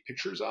allowed to take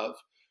pictures of.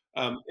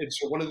 And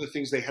so one of the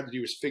things they had to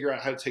do is figure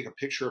out how to take a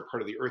picture of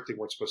part of the Earth they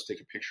weren't supposed to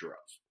take a picture of.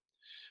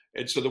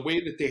 And so the way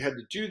that they had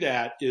to do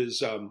that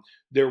is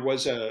there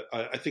was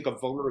I think a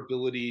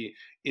vulnerability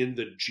in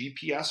the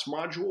GPS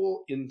module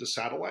in the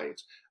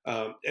satellite.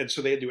 And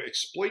so they had to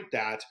exploit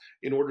that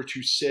in order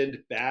to send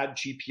bad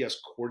GPS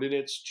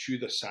coordinates to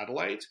the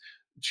satellite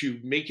to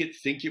make it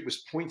think it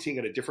was pointing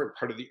at a different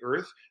part of the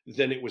Earth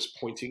than it was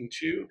pointing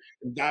to.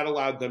 And that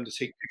allowed them to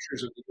take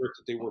pictures of the Earth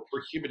that they were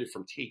prohibited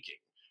from taking,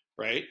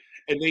 right?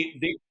 And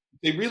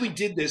they really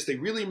did this. They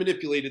really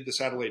manipulated the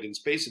satellite in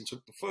space and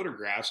took the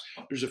photographs.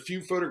 There's a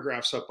few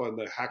photographs up on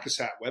the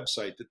Hackasat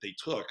website that they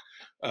took.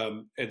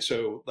 And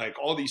so like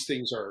all these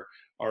things are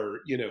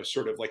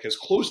sort of like as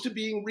close to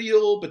being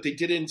real, but they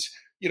didn't,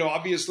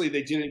 obviously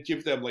they didn't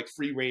give them like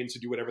free rein to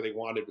do whatever they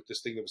wanted with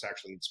this thing that was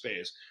actually in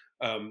space.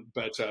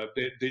 But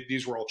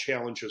these were all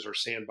challenges or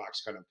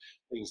sandbox kind of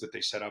things that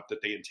they set up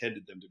that they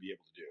intended them to be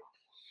able to do.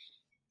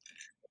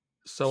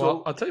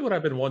 So I'll tell you what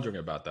I've been wondering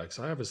about that, because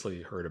I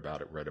obviously heard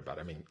about it, read about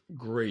it. I mean,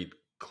 great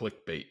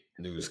clickbait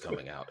news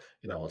coming out.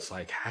 It's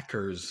like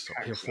hackers,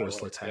 Air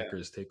Force lets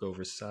hackers take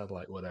over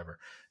satellite, whatever.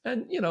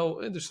 And, I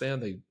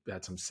understand they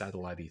had some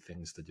satellite-y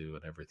things to do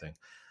and everything.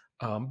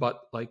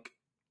 But like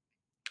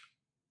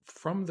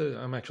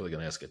I'm actually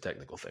going to ask a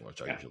technical thing,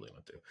 which I usually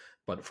don't do.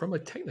 But from a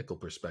technical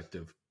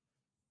perspective,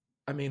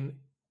 I mean,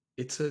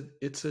 it's a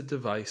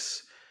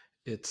device.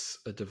 It's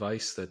a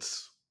device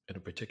that's in a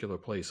particular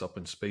place up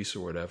in space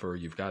or whatever.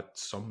 You've got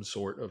some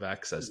sort of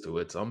access to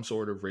it, some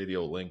sort of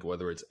radio link,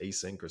 whether it's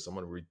async or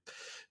someone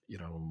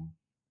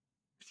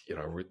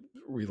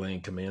relaying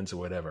commands or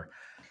whatever.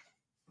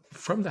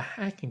 From the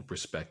hacking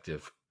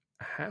perspective,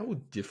 how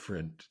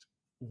different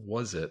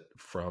was it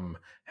from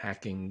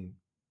hacking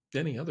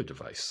any other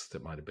device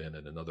that might have been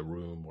in another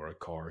room or a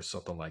car or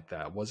something like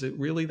that? Was it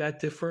really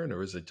that different,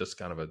 or is it just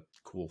kind of a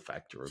cool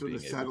factor of being able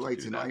to do that? So the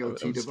satellite's an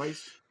IoT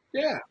device?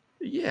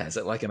 Yeah, is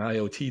it like an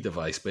IoT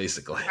device,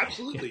 basically?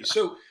 Absolutely. Yeah.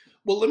 So,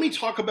 well, let me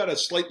talk about a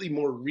slightly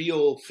more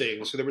real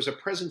thing. So there was a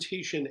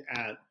presentation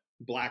at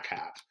Black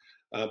Hat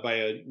by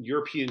a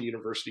European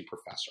university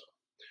professor.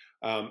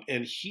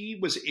 And he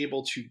was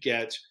able to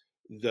get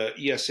the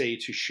ESA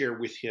to share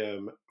with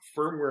him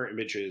firmware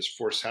images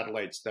for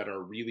satellites that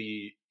are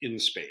really in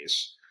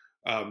space,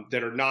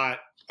 that are not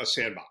a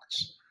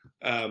sandbox.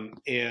 And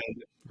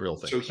Real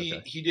thing. so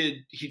Okay.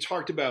 he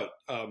talked about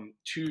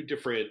two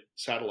different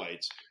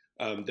satellites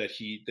that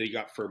he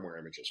got firmware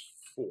images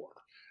for.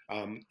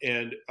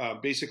 And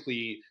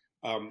basically,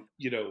 and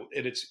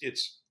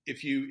it's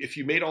if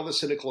you made all the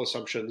cynical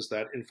assumptions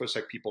that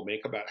infosec people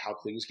make about how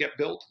things get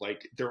built,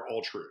 like they're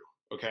all true.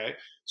 Okay,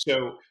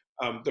 so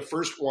the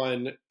first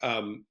one,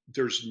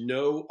 there's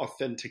no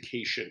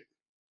authentication.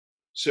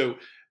 So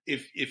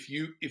if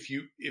you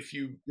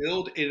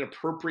build an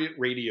appropriate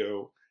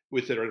radio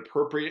with an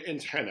appropriate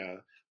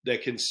antenna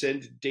that can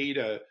send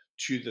data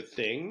to the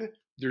thing,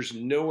 there's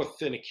no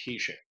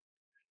authentication.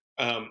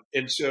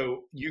 And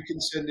so you can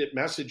send it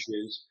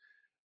messages,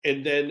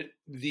 and then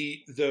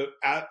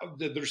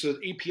there's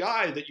an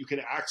API that you can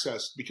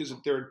access because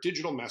if there are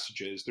digital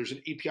messages. There's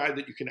an API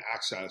that you can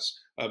access.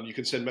 You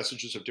can send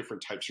messages of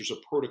different types. There's a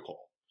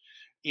protocol,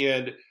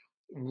 and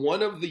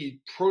one of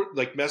the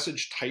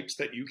message types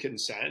that you can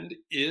send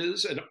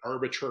is an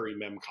arbitrary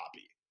mem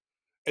copy.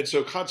 And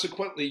so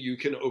consequently, you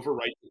can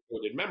overwrite the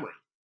code in memory.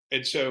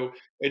 And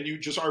you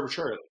just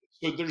arbitrarily.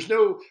 So there's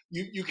no,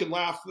 you can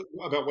laugh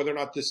about whether or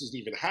not this is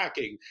even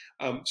hacking.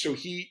 So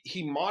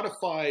he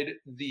modified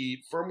the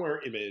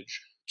firmware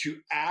image to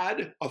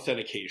add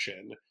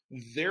authentication,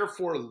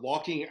 therefore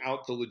locking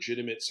out the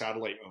legitimate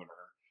satellite owner.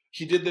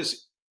 He did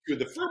this to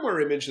the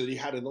firmware image that he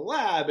had in the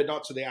lab and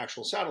not to the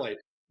actual satellite.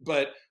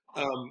 But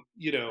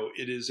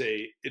it is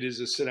a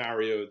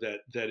scenario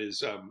that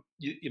is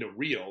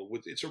real.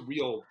 It's a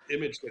real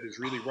image that is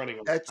really running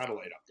on the That's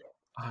satellite up there.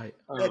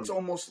 that's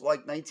almost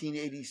like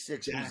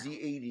 1986 with Exactly.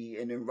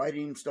 Z80, and then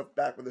writing stuff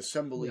back with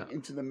assembly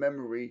into the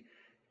memory,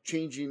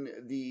 changing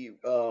the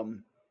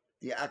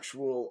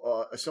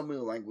actual assembly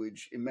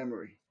language in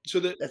memory. So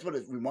that's what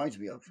it reminds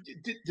me of.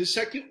 The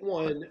second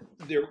one,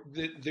 there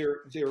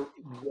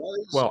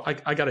was. Well,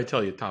 I got to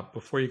tell you, Tom,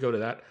 before you go to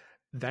that,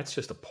 that's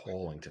just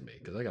appalling to me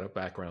because I got a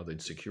background in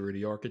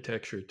security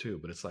architecture too.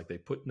 But it's like they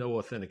put no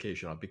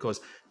authentication on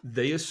because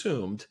they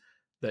assumed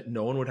that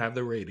no one would have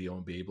the radio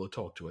and be able to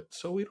talk to it.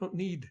 So we don't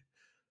need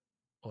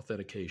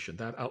authentication.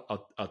 That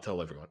I'll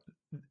tell everyone.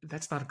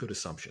 That's not a good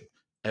assumption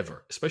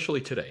ever,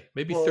 especially today.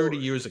 Maybe 30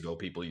 years ago,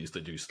 people used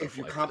to do stuff if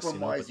you like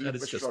compromise this. the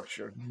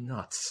infrastructure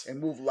nuts and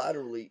move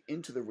laterally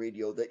into the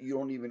radio that you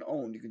don't even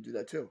own, you can do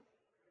that too.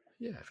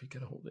 Yeah, if you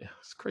get a hold of it,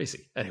 it's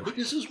crazy. Anyway, but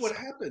this is what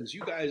happens.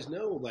 You guys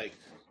know, like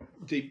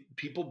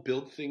people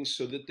build things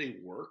so that they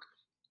work.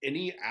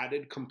 Any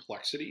added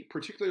complexity,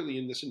 particularly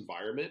in this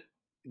environment,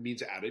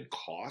 means added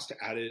cost,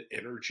 added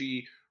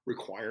energy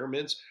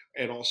requirements,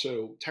 and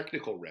also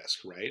technical risk,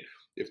 right?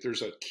 If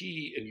there's a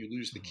key and you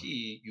lose the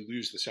key, you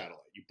lose the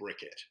satellite, you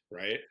brick it,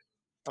 right?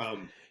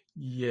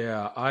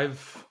 Yeah,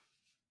 I've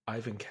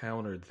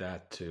encountered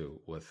that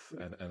too with,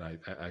 and I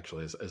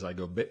actually, as I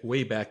go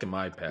way back in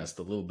my past,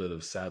 a little bit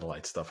of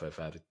satellite stuff I've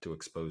had to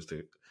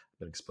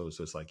been exposed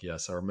to. It's like,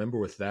 yes, I remember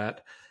with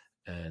that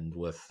and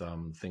with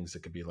things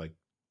that could be like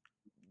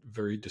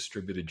very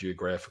distributed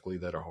geographically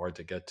that are hard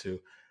to get to.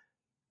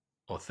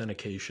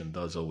 Authentication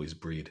does always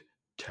breed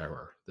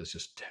terror. There's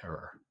just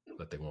terror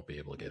that they won't be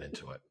able to get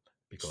into it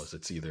because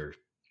it's either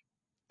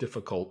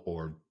difficult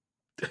or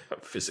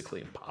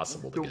physically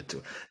impossible to get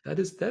to. That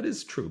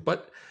is true,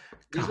 but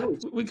God,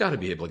 we got to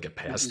be able to get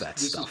past that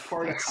stuff. This is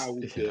part of how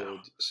we build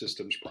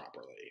systems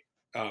properly,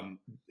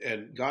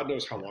 and God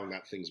knows how long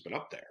that thing's been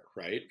up there,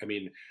 right? I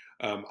mean,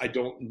 I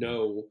don't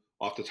know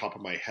off the top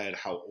of my head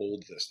how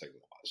old this thing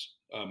was,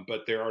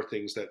 but there are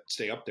things that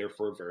stay up there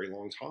for a very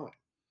long time,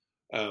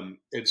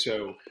 and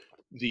so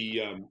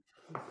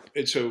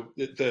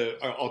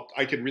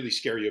I can really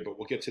scare you, but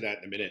we'll get to that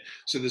in a minute.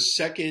 So the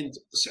second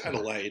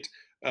satellite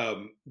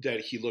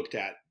that he looked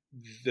at,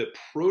 the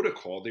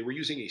protocol, they were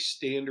using a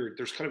standard,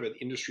 there's kind of an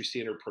industry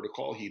standard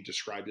protocol. He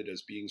described it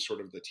as being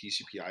sort of the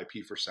TCP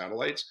IP for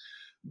satellites.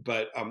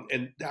 But,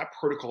 and that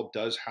protocol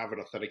does have an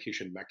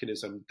authentication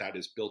mechanism that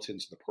is built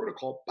into the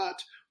protocol.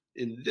 But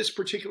in this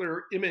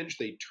particular image,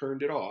 they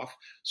turned it off.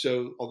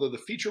 So although the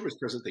feature was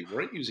present, they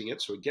weren't using it.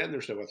 So again,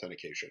 there's no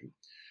authentication.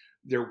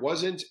 There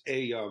wasn't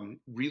a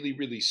really,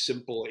 really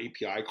simple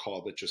API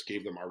call that just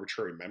gave them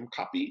arbitrary mem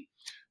copy,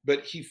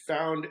 but he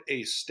found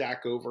a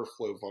Stack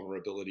Overflow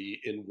vulnerability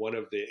in one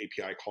of the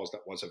API calls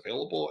that was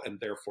available,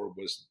 and therefore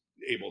was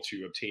able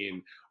to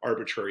obtain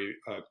arbitrary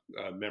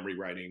memory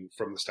writing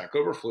from the Stack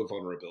Overflow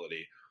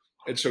vulnerability.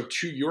 And so,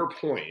 to your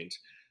point,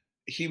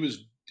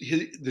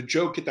 the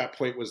joke at that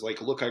point was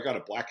like, "Look, I got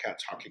a Black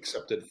Hat talk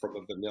accepted from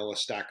a vanilla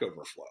Stack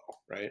Overflow,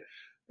 right?"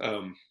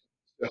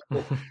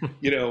 So,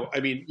 I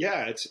mean,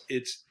 yeah,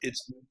 it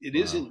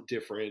isn't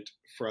different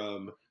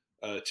from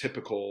a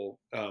typical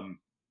IoT.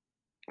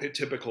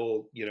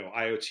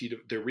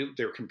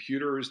 They're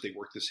computers. They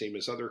work the same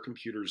as other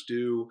computers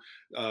do,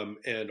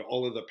 and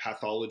all of the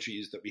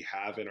pathologies that we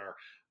have in our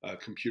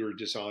computer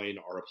design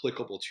are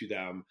applicable to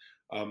them.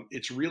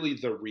 It's really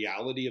the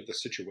reality of the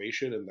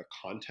situation and the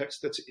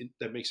context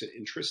that makes it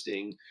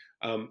interesting,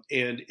 and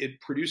it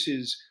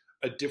produces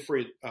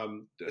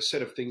a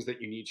set of things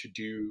that you need to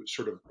do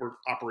sort of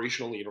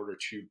operationally in order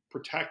to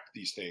protect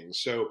these things.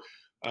 So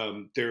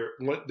there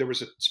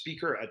was a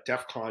speaker at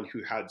DEF CON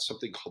who had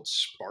something called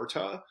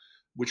Sparta,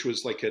 which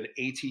was like an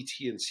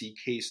ATT and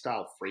CK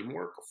style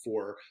framework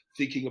for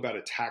thinking about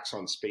attacks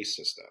on space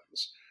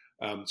systems.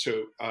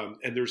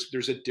 And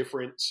there's a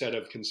different set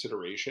of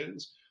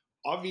considerations.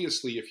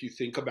 Obviously, if you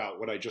think about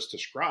what I just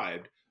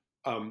described,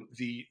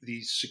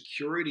 the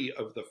security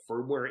of the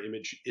firmware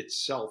image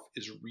itself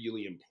is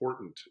really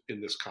important in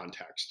this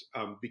context,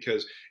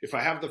 because if I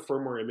have the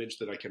firmware image,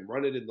 that I can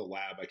run it in the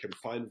lab, I can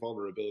find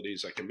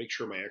vulnerabilities, I can make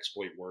sure my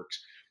exploit works.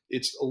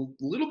 It's a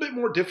little bit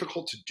more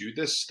difficult to do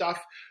this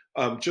stuff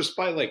just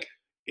by like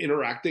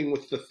interacting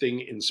with the thing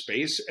in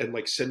space and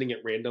like sending it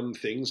random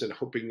things and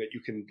hoping that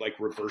you can like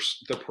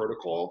reverse the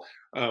protocol.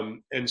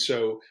 And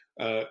so,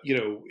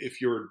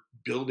 if you're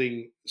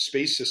building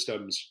space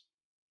systems,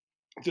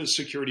 the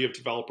security of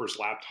developers'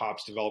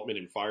 laptops, development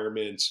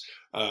environments,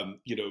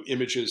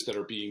 images that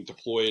are being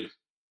deployed,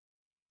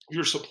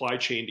 your supply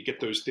chain to get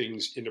those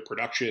things into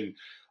production,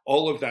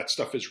 all of that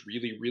stuff is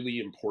really, really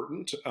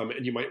important.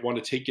 And you might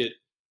want to take it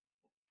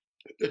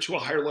to a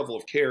higher level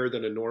of care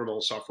than a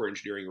normal software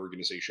engineering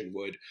organization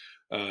would,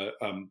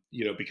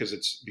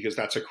 because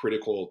that's a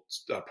critical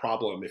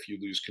problem if you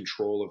lose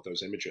control of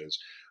those images.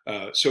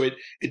 So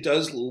it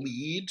does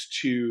lead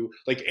to,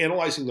 like,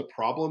 analyzing the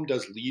problem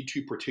does lead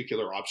to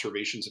particular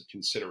observations and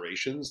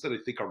considerations that I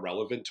think are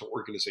relevant to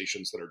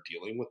organizations that are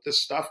dealing with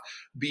this stuff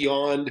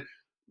beyond,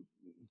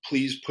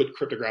 please put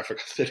cryptographic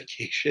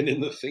authentication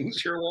in the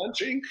things you're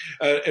launching.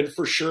 And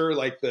for sure,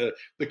 like the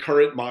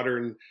current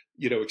modern,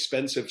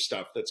 expensive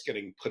stuff that's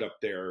getting put up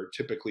there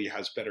typically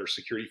has better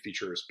security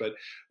features, but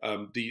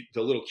the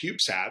little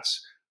CubeSats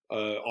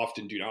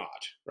often do not,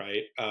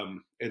 right?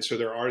 And so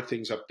there are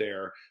things up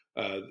there,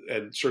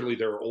 and certainly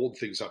there are old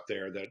things up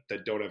there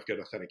that don't have good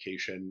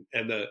authentication.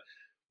 And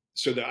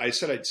I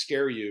said I'd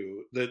scare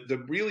you.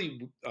 The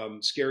really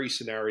scary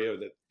scenario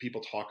that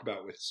people talk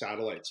about with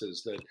satellites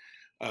is that,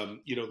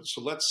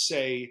 so let's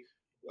say,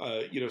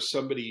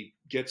 somebody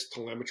gets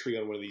telemetry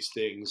on one of these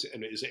things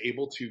and is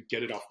able to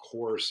get it off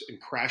course and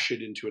crash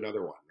it into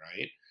another one,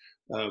 right?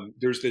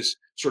 There's this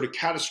sort of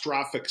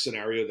catastrophic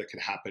scenario that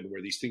can happen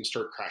where these things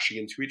start crashing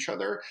into each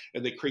other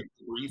and they create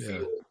debris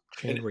field,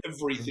 and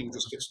everything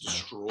just gets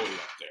destroyed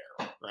up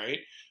there, right?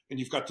 And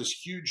you've got this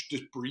huge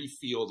debris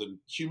field, and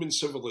human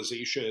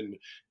civilization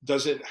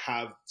doesn't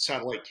have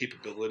satellite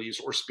capabilities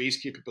or space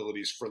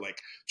capabilities for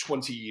like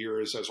 20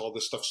 years as all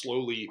this stuff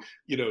slowly,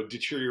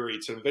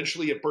 deteriorates, and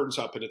eventually it burns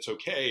up and it's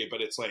okay.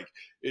 But it's like,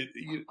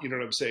 you know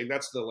what I'm saying?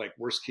 That's the like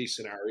worst case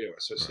scenario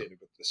associated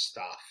with this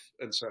stuff.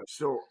 And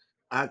so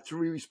I have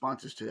three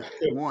responses to that.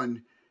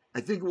 One,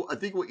 I think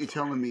what you're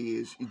telling me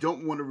is you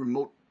don't want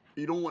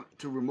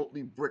to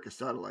remotely brick a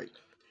satellite.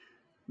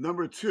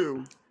 Number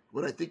two,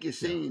 what I think you're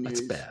saying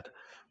is bad.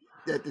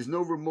 That there's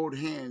no remote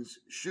hands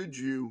should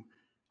you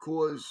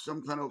cause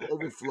some kind of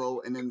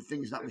overflow and then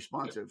things not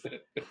responsive.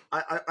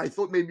 I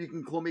thought maybe you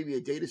can call maybe a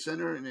data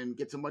center and then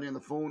get somebody on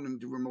the phone and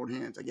do remote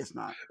hands. I guess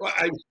not. Well,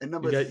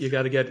 you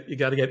got to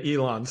get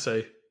Elon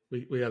say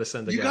we got to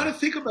send a guy. You got to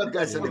think about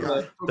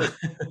that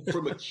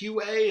from a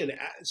QA and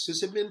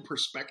sysadmin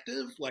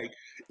perspective. Like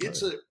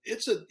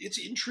it's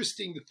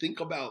interesting to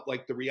think about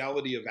like the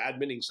reality of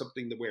adminning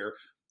something where.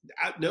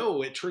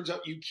 No, it turns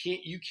out you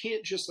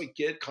can't just like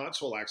get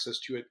console access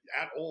to it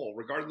at all,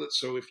 regardless.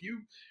 So if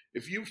you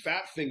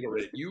fat finger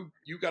it, you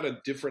got a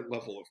different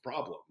level of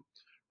problem,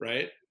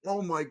 right?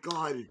 Oh my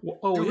God!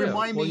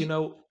 Remind me.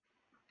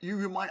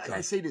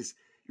 I say this.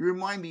 You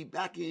remind me.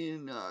 Back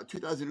in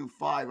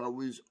 2005, I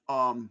was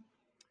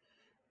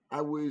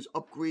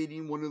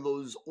upgrading one of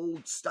those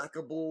old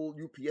stackable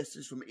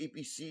UPSs from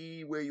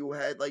APC where you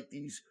had like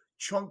these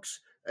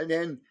chunks, and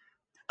then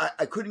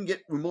I couldn't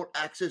get remote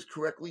access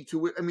correctly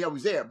to it. I mean, I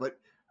was there, but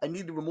I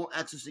needed remote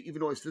access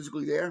even though I was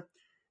physically there.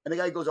 And the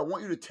guy goes, I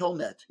want you to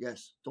telnet.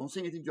 Yes. Don't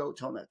say anything, Joe.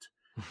 Telnet.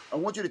 I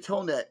want you to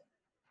telnet.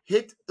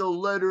 Hit the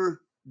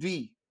letter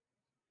V.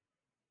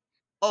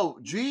 Oh,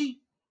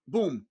 G?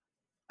 Boom.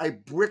 I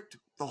bricked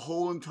the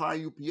whole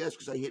entire UPS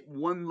because I hit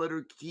one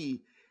letter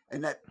key,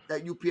 and that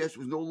UPS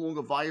was no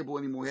longer viable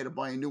anymore. I had to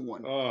buy a new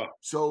one.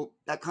 So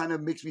that kind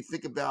of makes me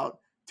think about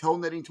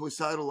telnetting to a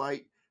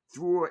satellite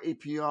through an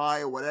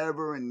API or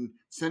whatever and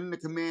sending the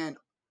command,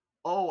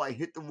 oh, I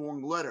hit the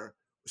wrong letter.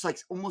 It's like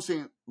almost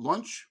saying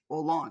lunch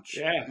or launch.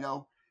 Yeah.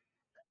 Go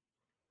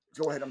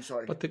ahead. I'm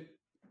sorry. But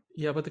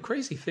the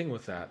crazy thing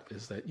with that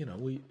is that,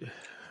 we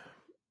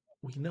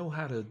know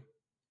how to,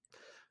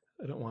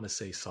 I don't want to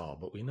say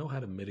solve, but we know how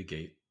to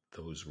mitigate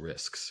those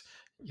risks.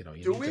 You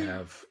need to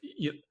have,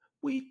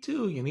 we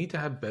do. You need to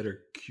have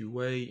better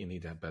QA. You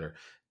need to have better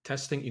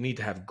testing. You need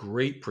to have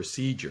great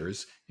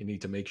procedures. You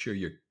need to make sure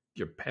your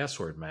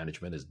password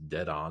management is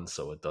dead on,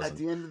 so it doesn't. At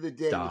the end of the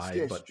day,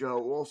 it's this,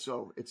 Joe.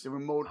 Also, it's the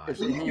remote. It's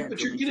the hand.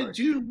 But you're gonna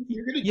do.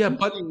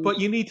 But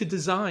you need to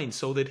design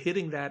so that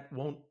hitting that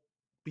won't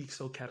be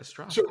so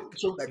catastrophic.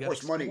 So that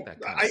costs money.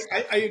 That kind of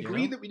stuff, I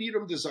agree that we need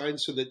them designed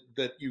so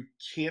that you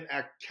can't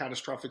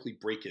catastrophically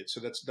break it. So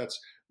that's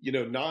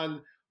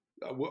non.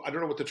 I don't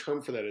know what the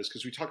term for that is,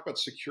 because we talk about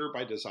secure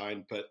by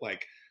design, but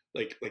like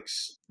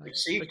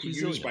safe to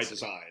use by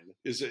design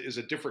is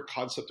a different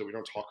concept that we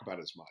don't talk about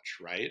as much,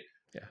 right?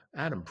 Yeah,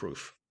 atom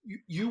proof.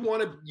 You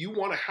want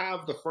to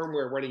have the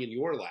firmware running in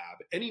your lab.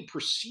 Any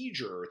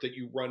procedure that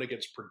you run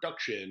against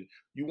production,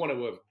 you want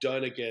to have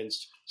done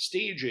against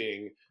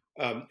staging,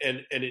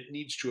 and it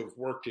needs to have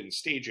worked in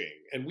staging.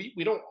 And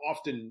we don't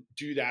often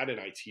do that in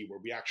IT, where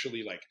we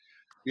actually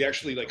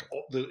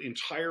the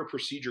entire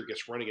procedure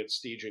gets run against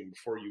staging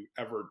before you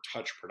ever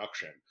touch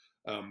production.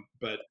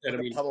 But I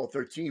mean, Apollo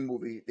 13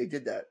 movie, they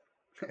did that.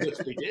 yes,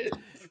 they did.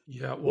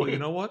 Yeah, well, you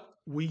know what?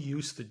 We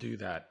used to do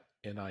that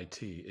in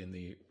IT in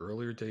the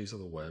earlier days of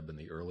the web, in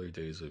the earlier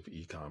days of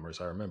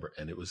e-commerce. I remember,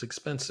 and it was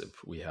expensive.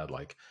 We had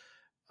like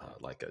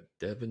a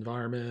dev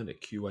environment, a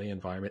QA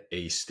environment,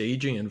 a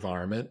staging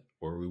environment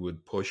where we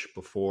would push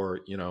before,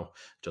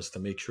 just to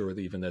make sure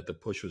that even that the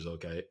push was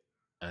okay.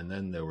 And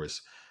then there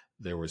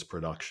was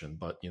production.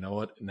 But you know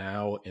what?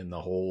 Now in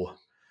the whole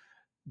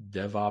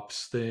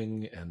DevOps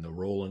thing and the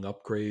rolling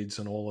upgrades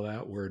and all of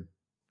that, where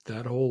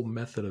that whole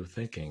method of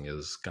thinking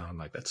is gone.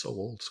 Like, that's so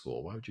old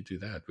school. Why would you do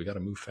that? We got to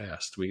move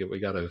fast. We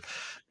got to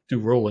do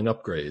rolling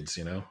upgrades,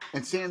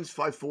 And Sans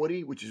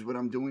 540, which is what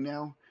I'm doing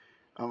now.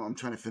 I'm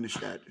trying to finish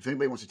that. If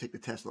anybody wants to take the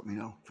test, let me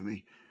know for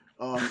me.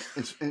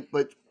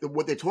 But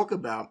what they talk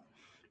about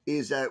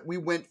is that we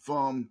went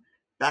from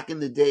back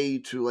in the day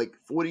to like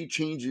 40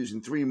 changes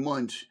in 3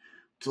 months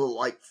to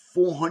like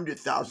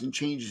 400,000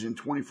 changes in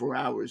 24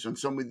 hours on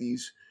some of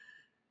these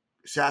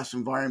SaaS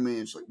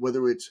environments, like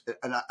whether it's,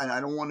 and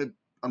I don't want to,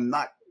 I'm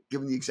not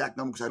giving the exact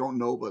number because I don't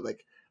know, but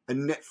like a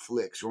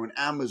Netflix or an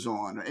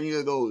Amazon or any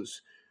of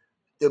those,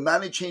 the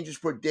amount of changes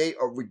per day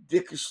are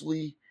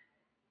ridiculously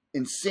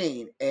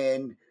insane.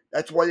 And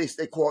that's why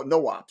they call it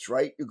no ops,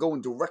 right? You're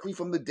going directly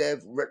from the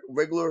dev,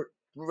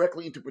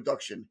 directly into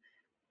production.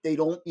 They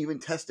don't even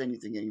test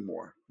anything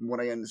anymore, from what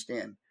I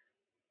understand.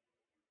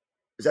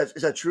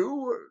 Is that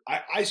true? Or?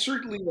 I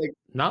certainly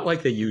not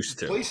like they used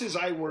to. Places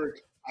I work,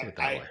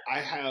 I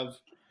have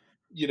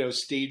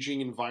staging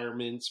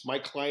environments. My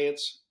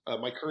clients,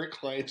 my current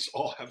clients,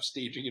 all have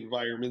staging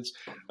environments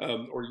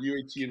or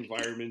UAT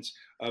environments,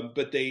 but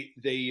but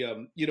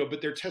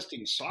they're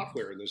testing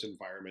software in those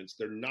environments.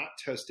 They're not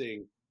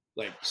testing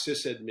like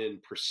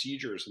sysadmin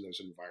procedures in those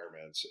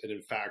environments. And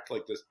in fact,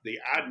 like the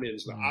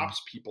admins, the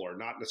ops people are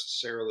not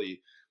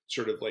necessarily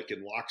sort of like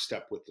in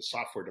lockstep with the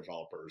software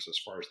developers as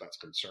far as that's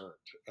concerned.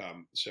 I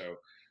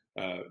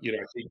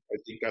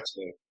think that's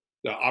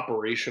the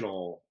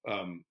operational,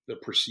 the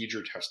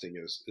procedure testing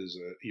is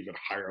an even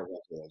higher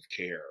level of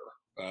care.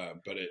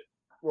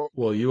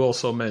 Well, you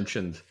also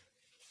mentioned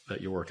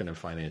that you're working in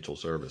financial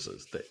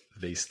services.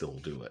 They still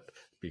do it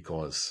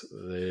because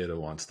they don't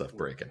want stuff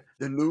breaking.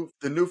 The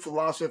new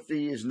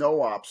philosophy is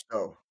no ops,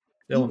 though.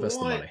 They'll invest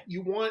the money.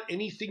 You want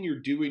anything you're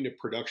doing to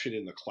production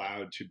in the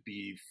cloud to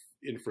be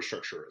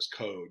infrastructure as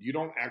code. You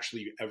don't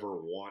actually ever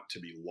want to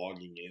be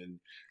logging in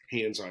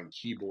hands-on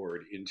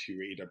keyboard into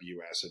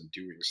AWS and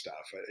doing stuff.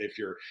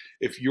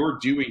 If you're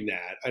doing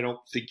that, I don't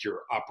think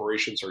your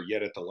operations are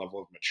yet at the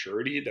level of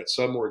maturity that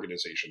some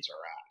organizations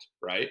are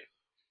at, right?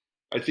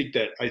 I think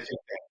that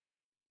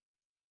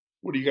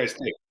what do you guys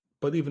think?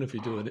 But even if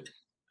you're doing it,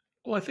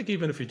 well, I think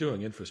even if you're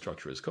doing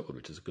infrastructure as code,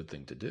 which is a good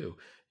thing to do,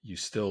 you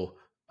still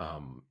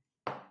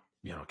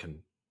can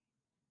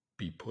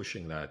be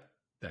pushing that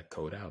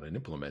code out and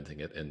implementing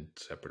it in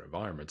separate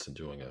environments and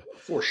doing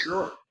for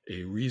sure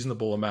a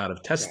reasonable amount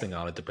of testing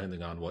on it,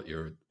 depending on what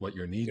your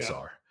needs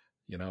are.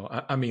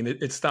 I mean,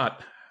 it's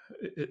not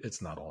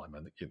all I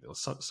meant.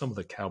 Some of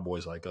the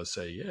cowboys like us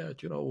say, yeah,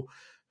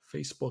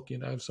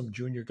 Facebook, have some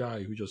junior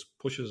guy who just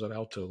pushes it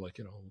out to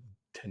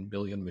 10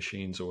 million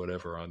machines or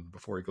whatever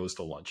before he goes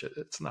to lunch.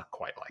 It's not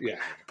quite like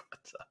that. But,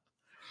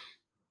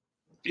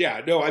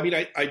 yeah, no, I mean,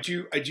 I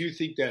do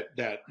think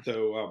that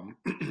though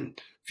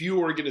few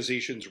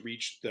organizations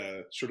reach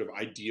the sort of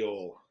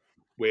ideal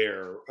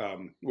where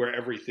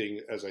everything,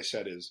 as I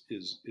said, is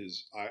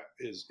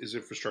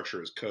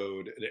infrastructure as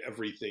code, and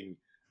everything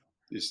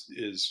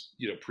is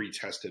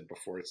pre-tested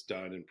before it's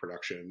done in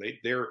production.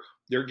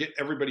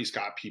 Everybody's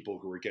got people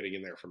who are getting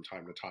in there from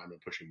time to time and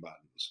pushing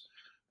buttons,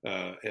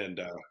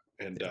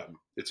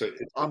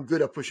 I'm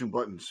good at pushing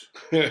buttons.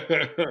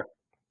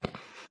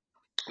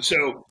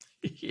 So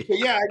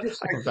yeah,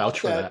 I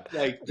vouch for that.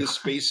 Like the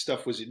space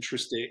stuff was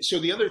interesting. So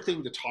the other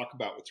thing to talk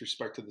about with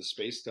respect to the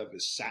space stuff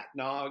is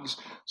SatNogs.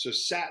 So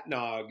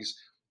SatNogs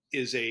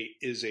is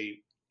a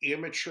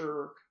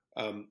amateur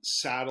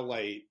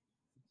satellite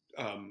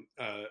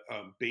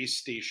base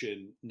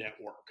station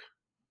network.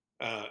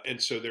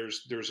 And so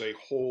there's a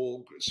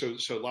whole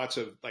so lots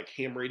of like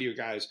ham radio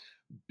guys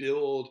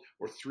build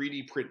or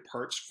 3D print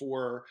parts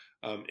for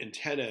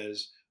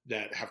antennas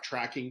that have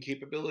tracking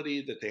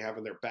capability that they have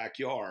in their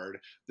backyard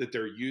that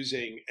they're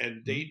using,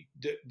 and they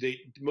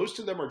most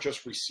of them are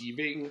just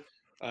receiving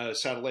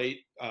satellite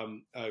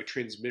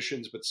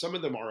transmissions, but some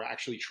of them are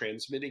actually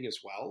transmitting as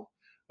well.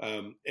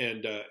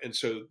 And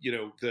so,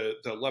 the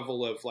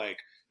level of like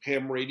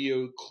ham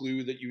radio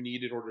clue that you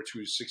need in order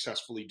to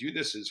successfully do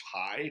this is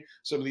high.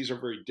 Some of these are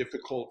very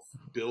difficult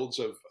builds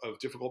of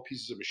difficult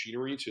pieces of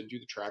machinery to do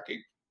the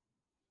tracking,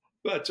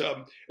 but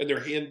and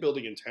they're hand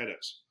building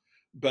antennas.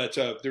 But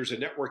there's a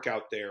network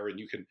out there, and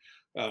you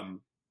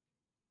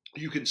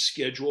can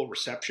schedule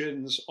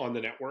receptions on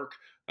the network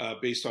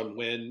based on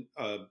when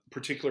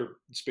particular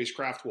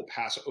spacecraft will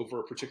pass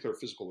over particular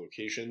physical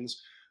locations.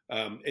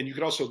 And you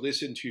can also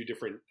listen to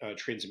different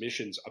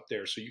transmissions up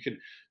there. So you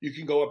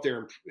can go up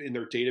there in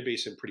their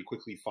database and pretty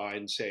quickly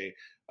find, say,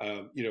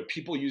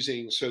 people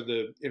using. So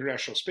the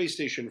International Space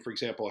Station, for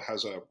example,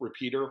 has a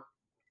repeater.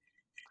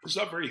 It's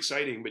not very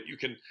exciting, but you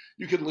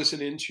can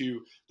listen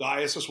into the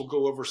ISS will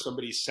go over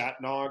somebody's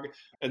satnog,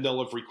 and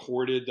they'll have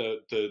recorded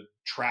the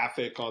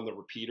traffic on the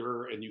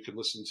repeater, and you can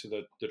listen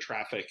to the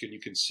traffic, and you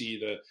can see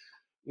the.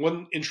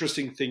 One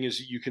interesting thing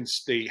is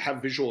they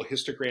have visual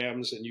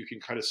histograms, and you can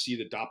kind of see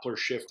the Doppler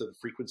shift of the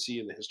frequency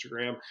in the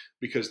histogram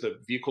because the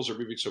vehicles are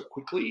moving so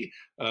quickly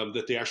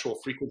that the actual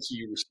frequency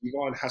you receive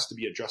on has to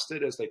be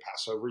adjusted as they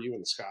pass over you in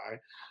the sky.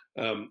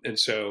 And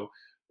so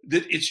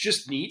it's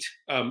just neat.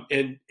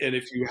 And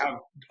if you have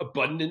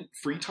abundant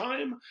free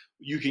time,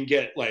 you can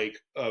get like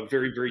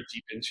very, very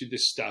deep into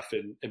this stuff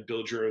and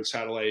build your own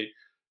satellite,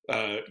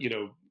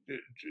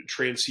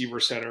 transceiver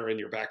center in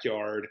your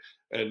backyard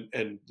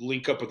and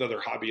link up with other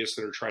hobbyists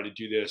that are trying to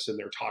do this, and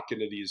they're talking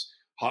to these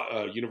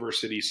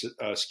university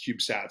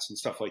CubeSats and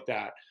stuff like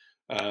that.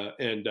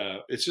 And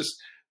it's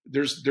just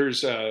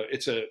there's a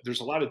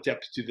lot of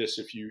depth to this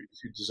if you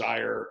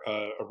desire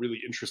a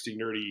really interesting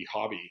nerdy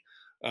hobby.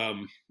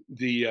 And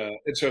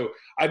so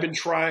I've been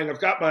trying.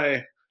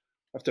 I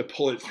have to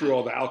pull it through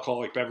all the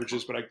alcoholic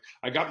beverages, but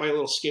I got my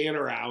little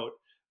scanner out.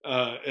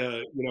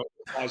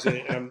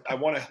 Closet, and I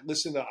want to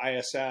listen to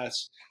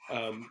ISS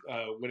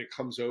when it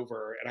comes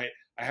over, and I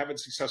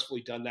haven't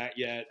successfully done that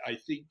yet. I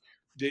think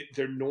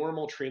their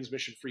normal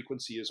transmission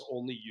frequency is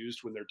only used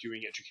when they're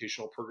doing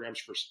educational programs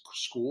for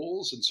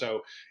schools, and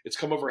so it's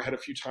come overhead a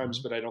few times,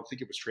 but I don't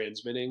think it was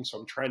transmitting. So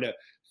I'm trying to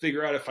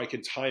figure out if I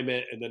can time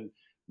it and then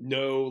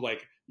know,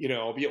 like,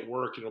 I'll be at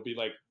work and it'll be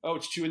like, oh,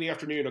 it's 2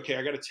 p.m. Okay,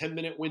 I got a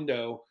 10-minute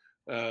window.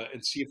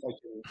 And see if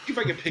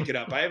I can pick it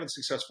up. I haven't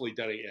successfully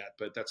done it yet,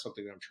 but that's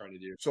something that I'm trying to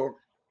do. So,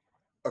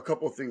 a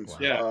couple of things. Wow.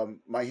 Yeah.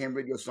 My ham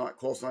radio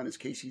call sign is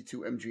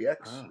KC2MGX.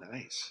 Oh,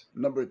 nice.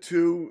 Number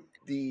 2,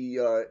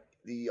 the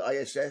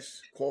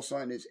ISS call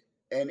sign is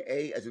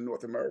NA as in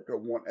North America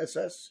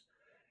 1SS.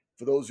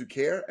 For those who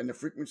care, and the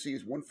frequency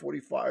is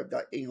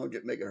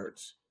 145.800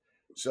 megahertz.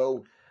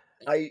 So,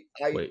 Wait,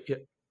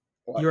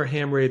 you're a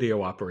ham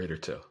radio operator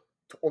too.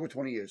 Over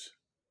 20 years.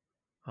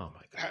 Oh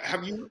my God!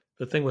 Have you?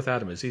 The thing with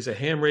Adam is he's a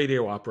ham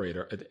radio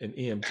operator, an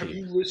EMT. Have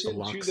you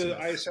listened to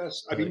the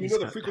ISS? I mean, you know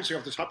the frequency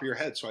off the top of your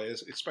head, so I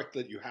expect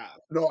that you have.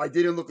 No, I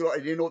didn't look it up. I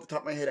didn't know off the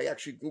top of my head. I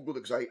actually Googled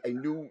it because I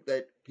knew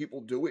that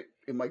people do it.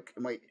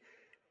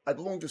 I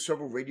belong to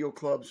several radio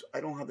clubs.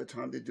 I don't have the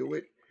time to do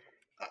it.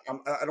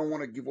 I don't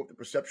want to give up the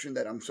perception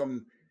that I'm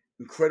some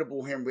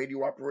incredible ham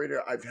radio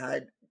operator. I've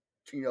had,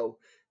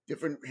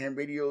 different ham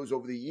radios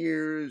over the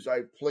years.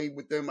 I've played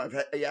with them. I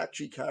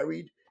actually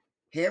carried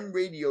ham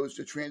radios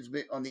to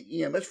transmit on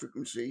the EMS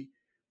frequency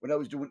when I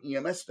was doing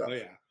EMS stuff. Oh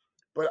yeah.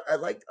 But I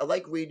like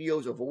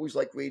radios. I've always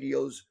liked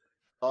radios.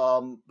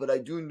 But I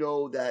do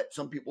know that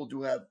some people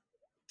do have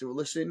to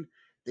listen.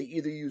 They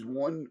either use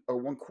 1 or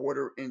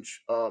 1/4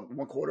 inch,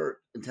 1/4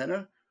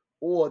 antenna,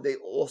 or they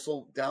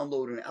also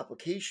download an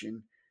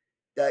application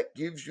that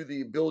gives you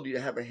the ability to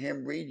have a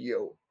ham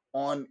radio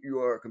on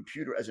your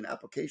computer as an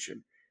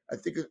application. I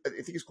think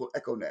it's called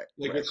EchoNet.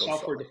 Like a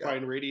software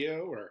defined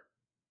radio, or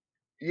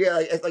yeah,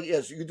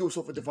 yes, you can do a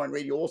software defined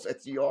radio also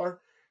XDR.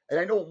 And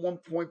I know at one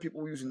point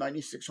people were using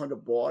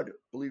 9600 baud,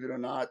 believe it or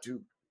not,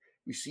 to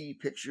receive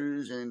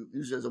pictures and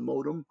use it as a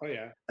modem. Oh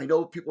yeah. I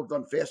know people have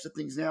done faster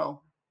things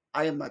now.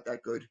 I am not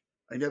that good.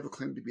 I never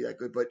claimed to be that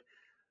good, but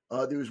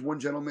there was one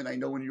gentleman I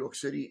know in New York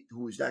City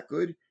who is that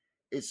good.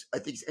 I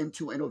think it's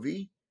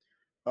N2NOV.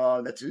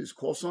 That's his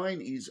call sign.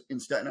 He's in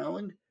Staten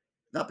Island.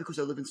 Not because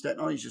I live in Staten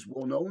Island. He's just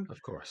well known.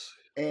 Of course.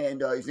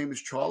 And his name is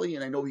Charlie,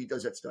 and I know he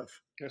does that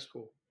stuff. That's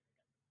cool.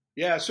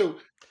 Yeah. So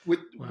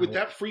with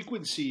that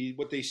frequency,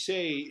 what they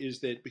say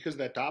is that because of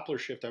that Doppler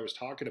shift I was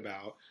talking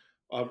about,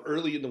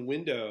 early in the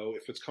window,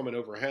 if it's coming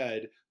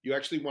overhead, you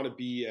actually want to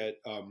be at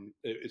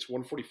it's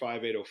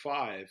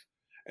 145.805,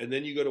 and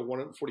then you go to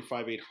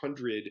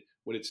 145.800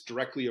 when it's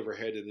directly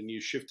overhead, and then you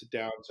shift it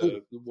down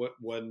to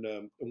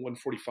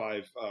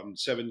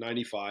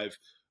 145.795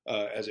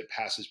 as it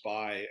passes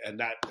by, and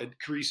that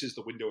increases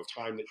the window of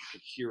time that you can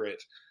hear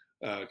it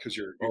because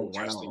you're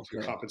adjusting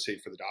to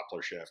compensate for the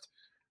Doppler shift.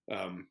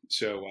 I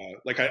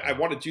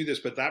want to do this,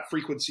 but that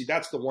frequency,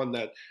 that's the one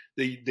that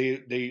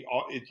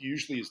it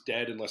usually is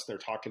dead unless they're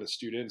talking to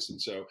students.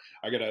 And so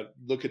I got to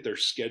look at their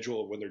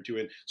schedule when they're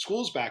doing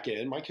school's back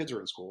in. My kids are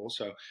in school.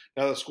 So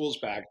now that school's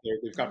back,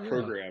 they've got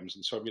programs.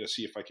 And so I'm going to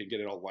see if I can get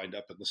it all lined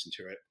up and listen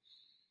to it.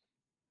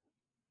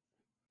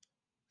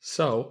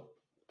 So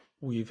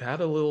we've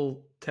had a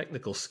little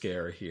technical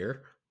scare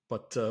here,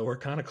 but we're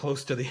kind of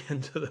close to the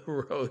end of the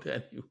road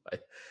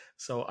anyway.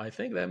 So I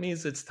think that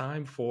means it's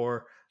time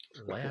for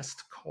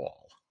last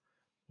call,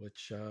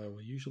 which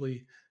we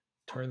usually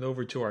turn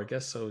over to our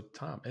guests. So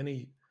Tom,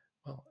 any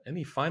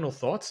final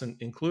thoughts,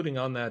 including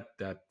on that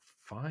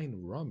fine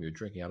rum you're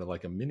drinking out of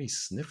like a mini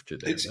snifter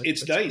there? It's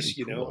That's nice,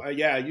 pretty cool.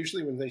 yeah,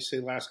 usually when they say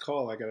last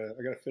call, I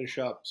gotta finish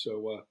up.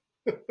 So,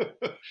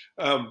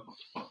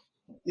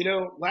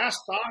 last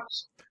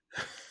thoughts.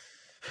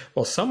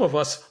 Well, some of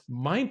us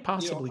might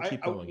possibly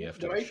keep I going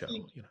after what the I show.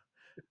 think,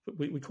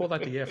 We call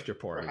that the after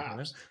party.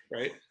 perhaps,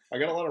 right? I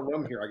got a lot of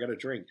rum here. I got to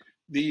drink.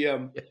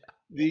 The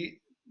the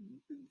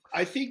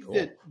I think Cool.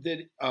 that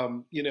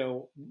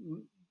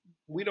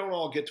we don't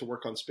all get to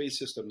work on space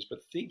systems, but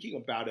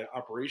thinking about it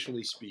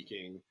operationally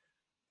speaking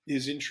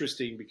is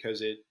interesting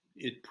because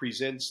it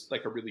presents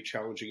like a really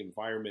challenging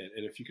environment.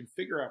 And if you can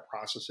figure out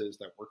processes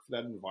that work for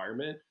that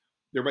environment,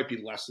 there might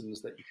be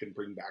lessons that you can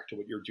bring back to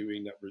what you're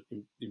doing that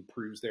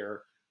improves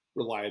their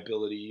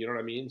reliability. You know what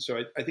I mean?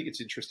 So I think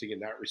it's interesting in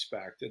that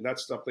respect. And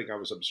that's something I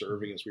was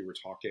observing as we were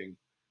talking.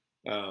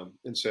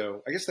 And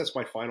so I guess that's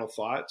my final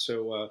thought.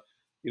 So,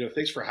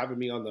 thanks for having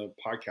me on the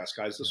podcast,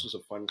 guys. This was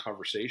a fun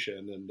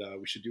conversation, and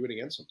we should do it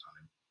again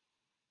sometime.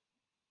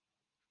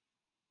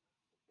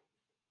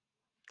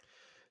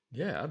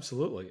 Yeah,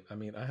 absolutely. I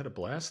mean, I had a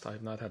blast.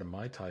 I've not had a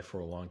Mai Tai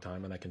for a long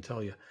time, and I can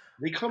tell you,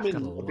 they come I've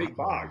in got a big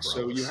box,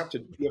 so you have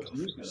to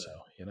use them. So,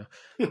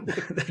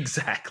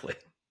 exactly.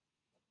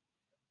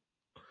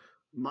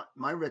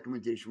 My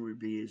recommendation would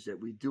be is that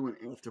we do an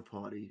after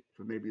party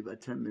for maybe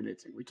about 10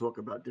 minutes and we talk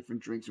about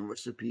different drinks and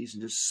recipes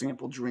and just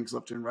sample drinks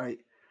left and right.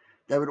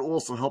 That would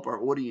also help our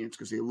audience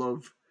because they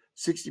love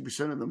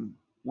 60% of them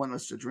want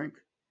us to drink.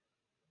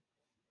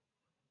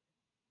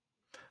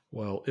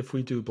 Well, if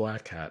we do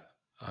Black Hat,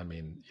 I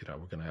mean, we're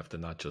going to have to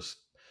not just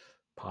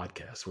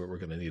podcast, we're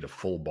going to need a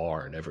full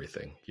bar and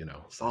everything,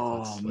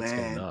 So let's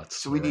go nuts.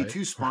 So we need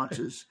two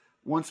sponsors.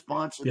 One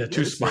sponsor, yeah,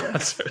 two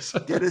sponsors,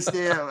 get us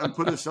there and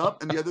put us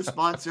up, and the other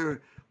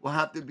sponsor will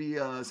have to be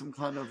some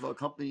kind of a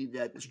company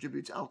that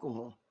distributes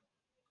alcohol.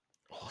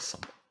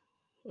 Awesome.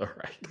 All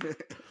right.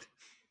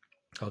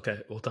 Okay.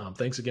 Well, Tom,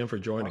 thanks again for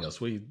joining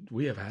us. We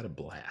have had a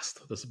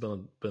blast. This has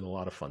been a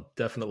lot of fun.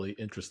 Definitely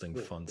interesting,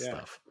 fun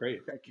stuff.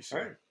 Great. Thank you,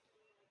 sir.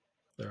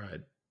 All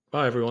right.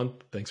 Bye, everyone.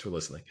 Thanks for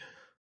listening.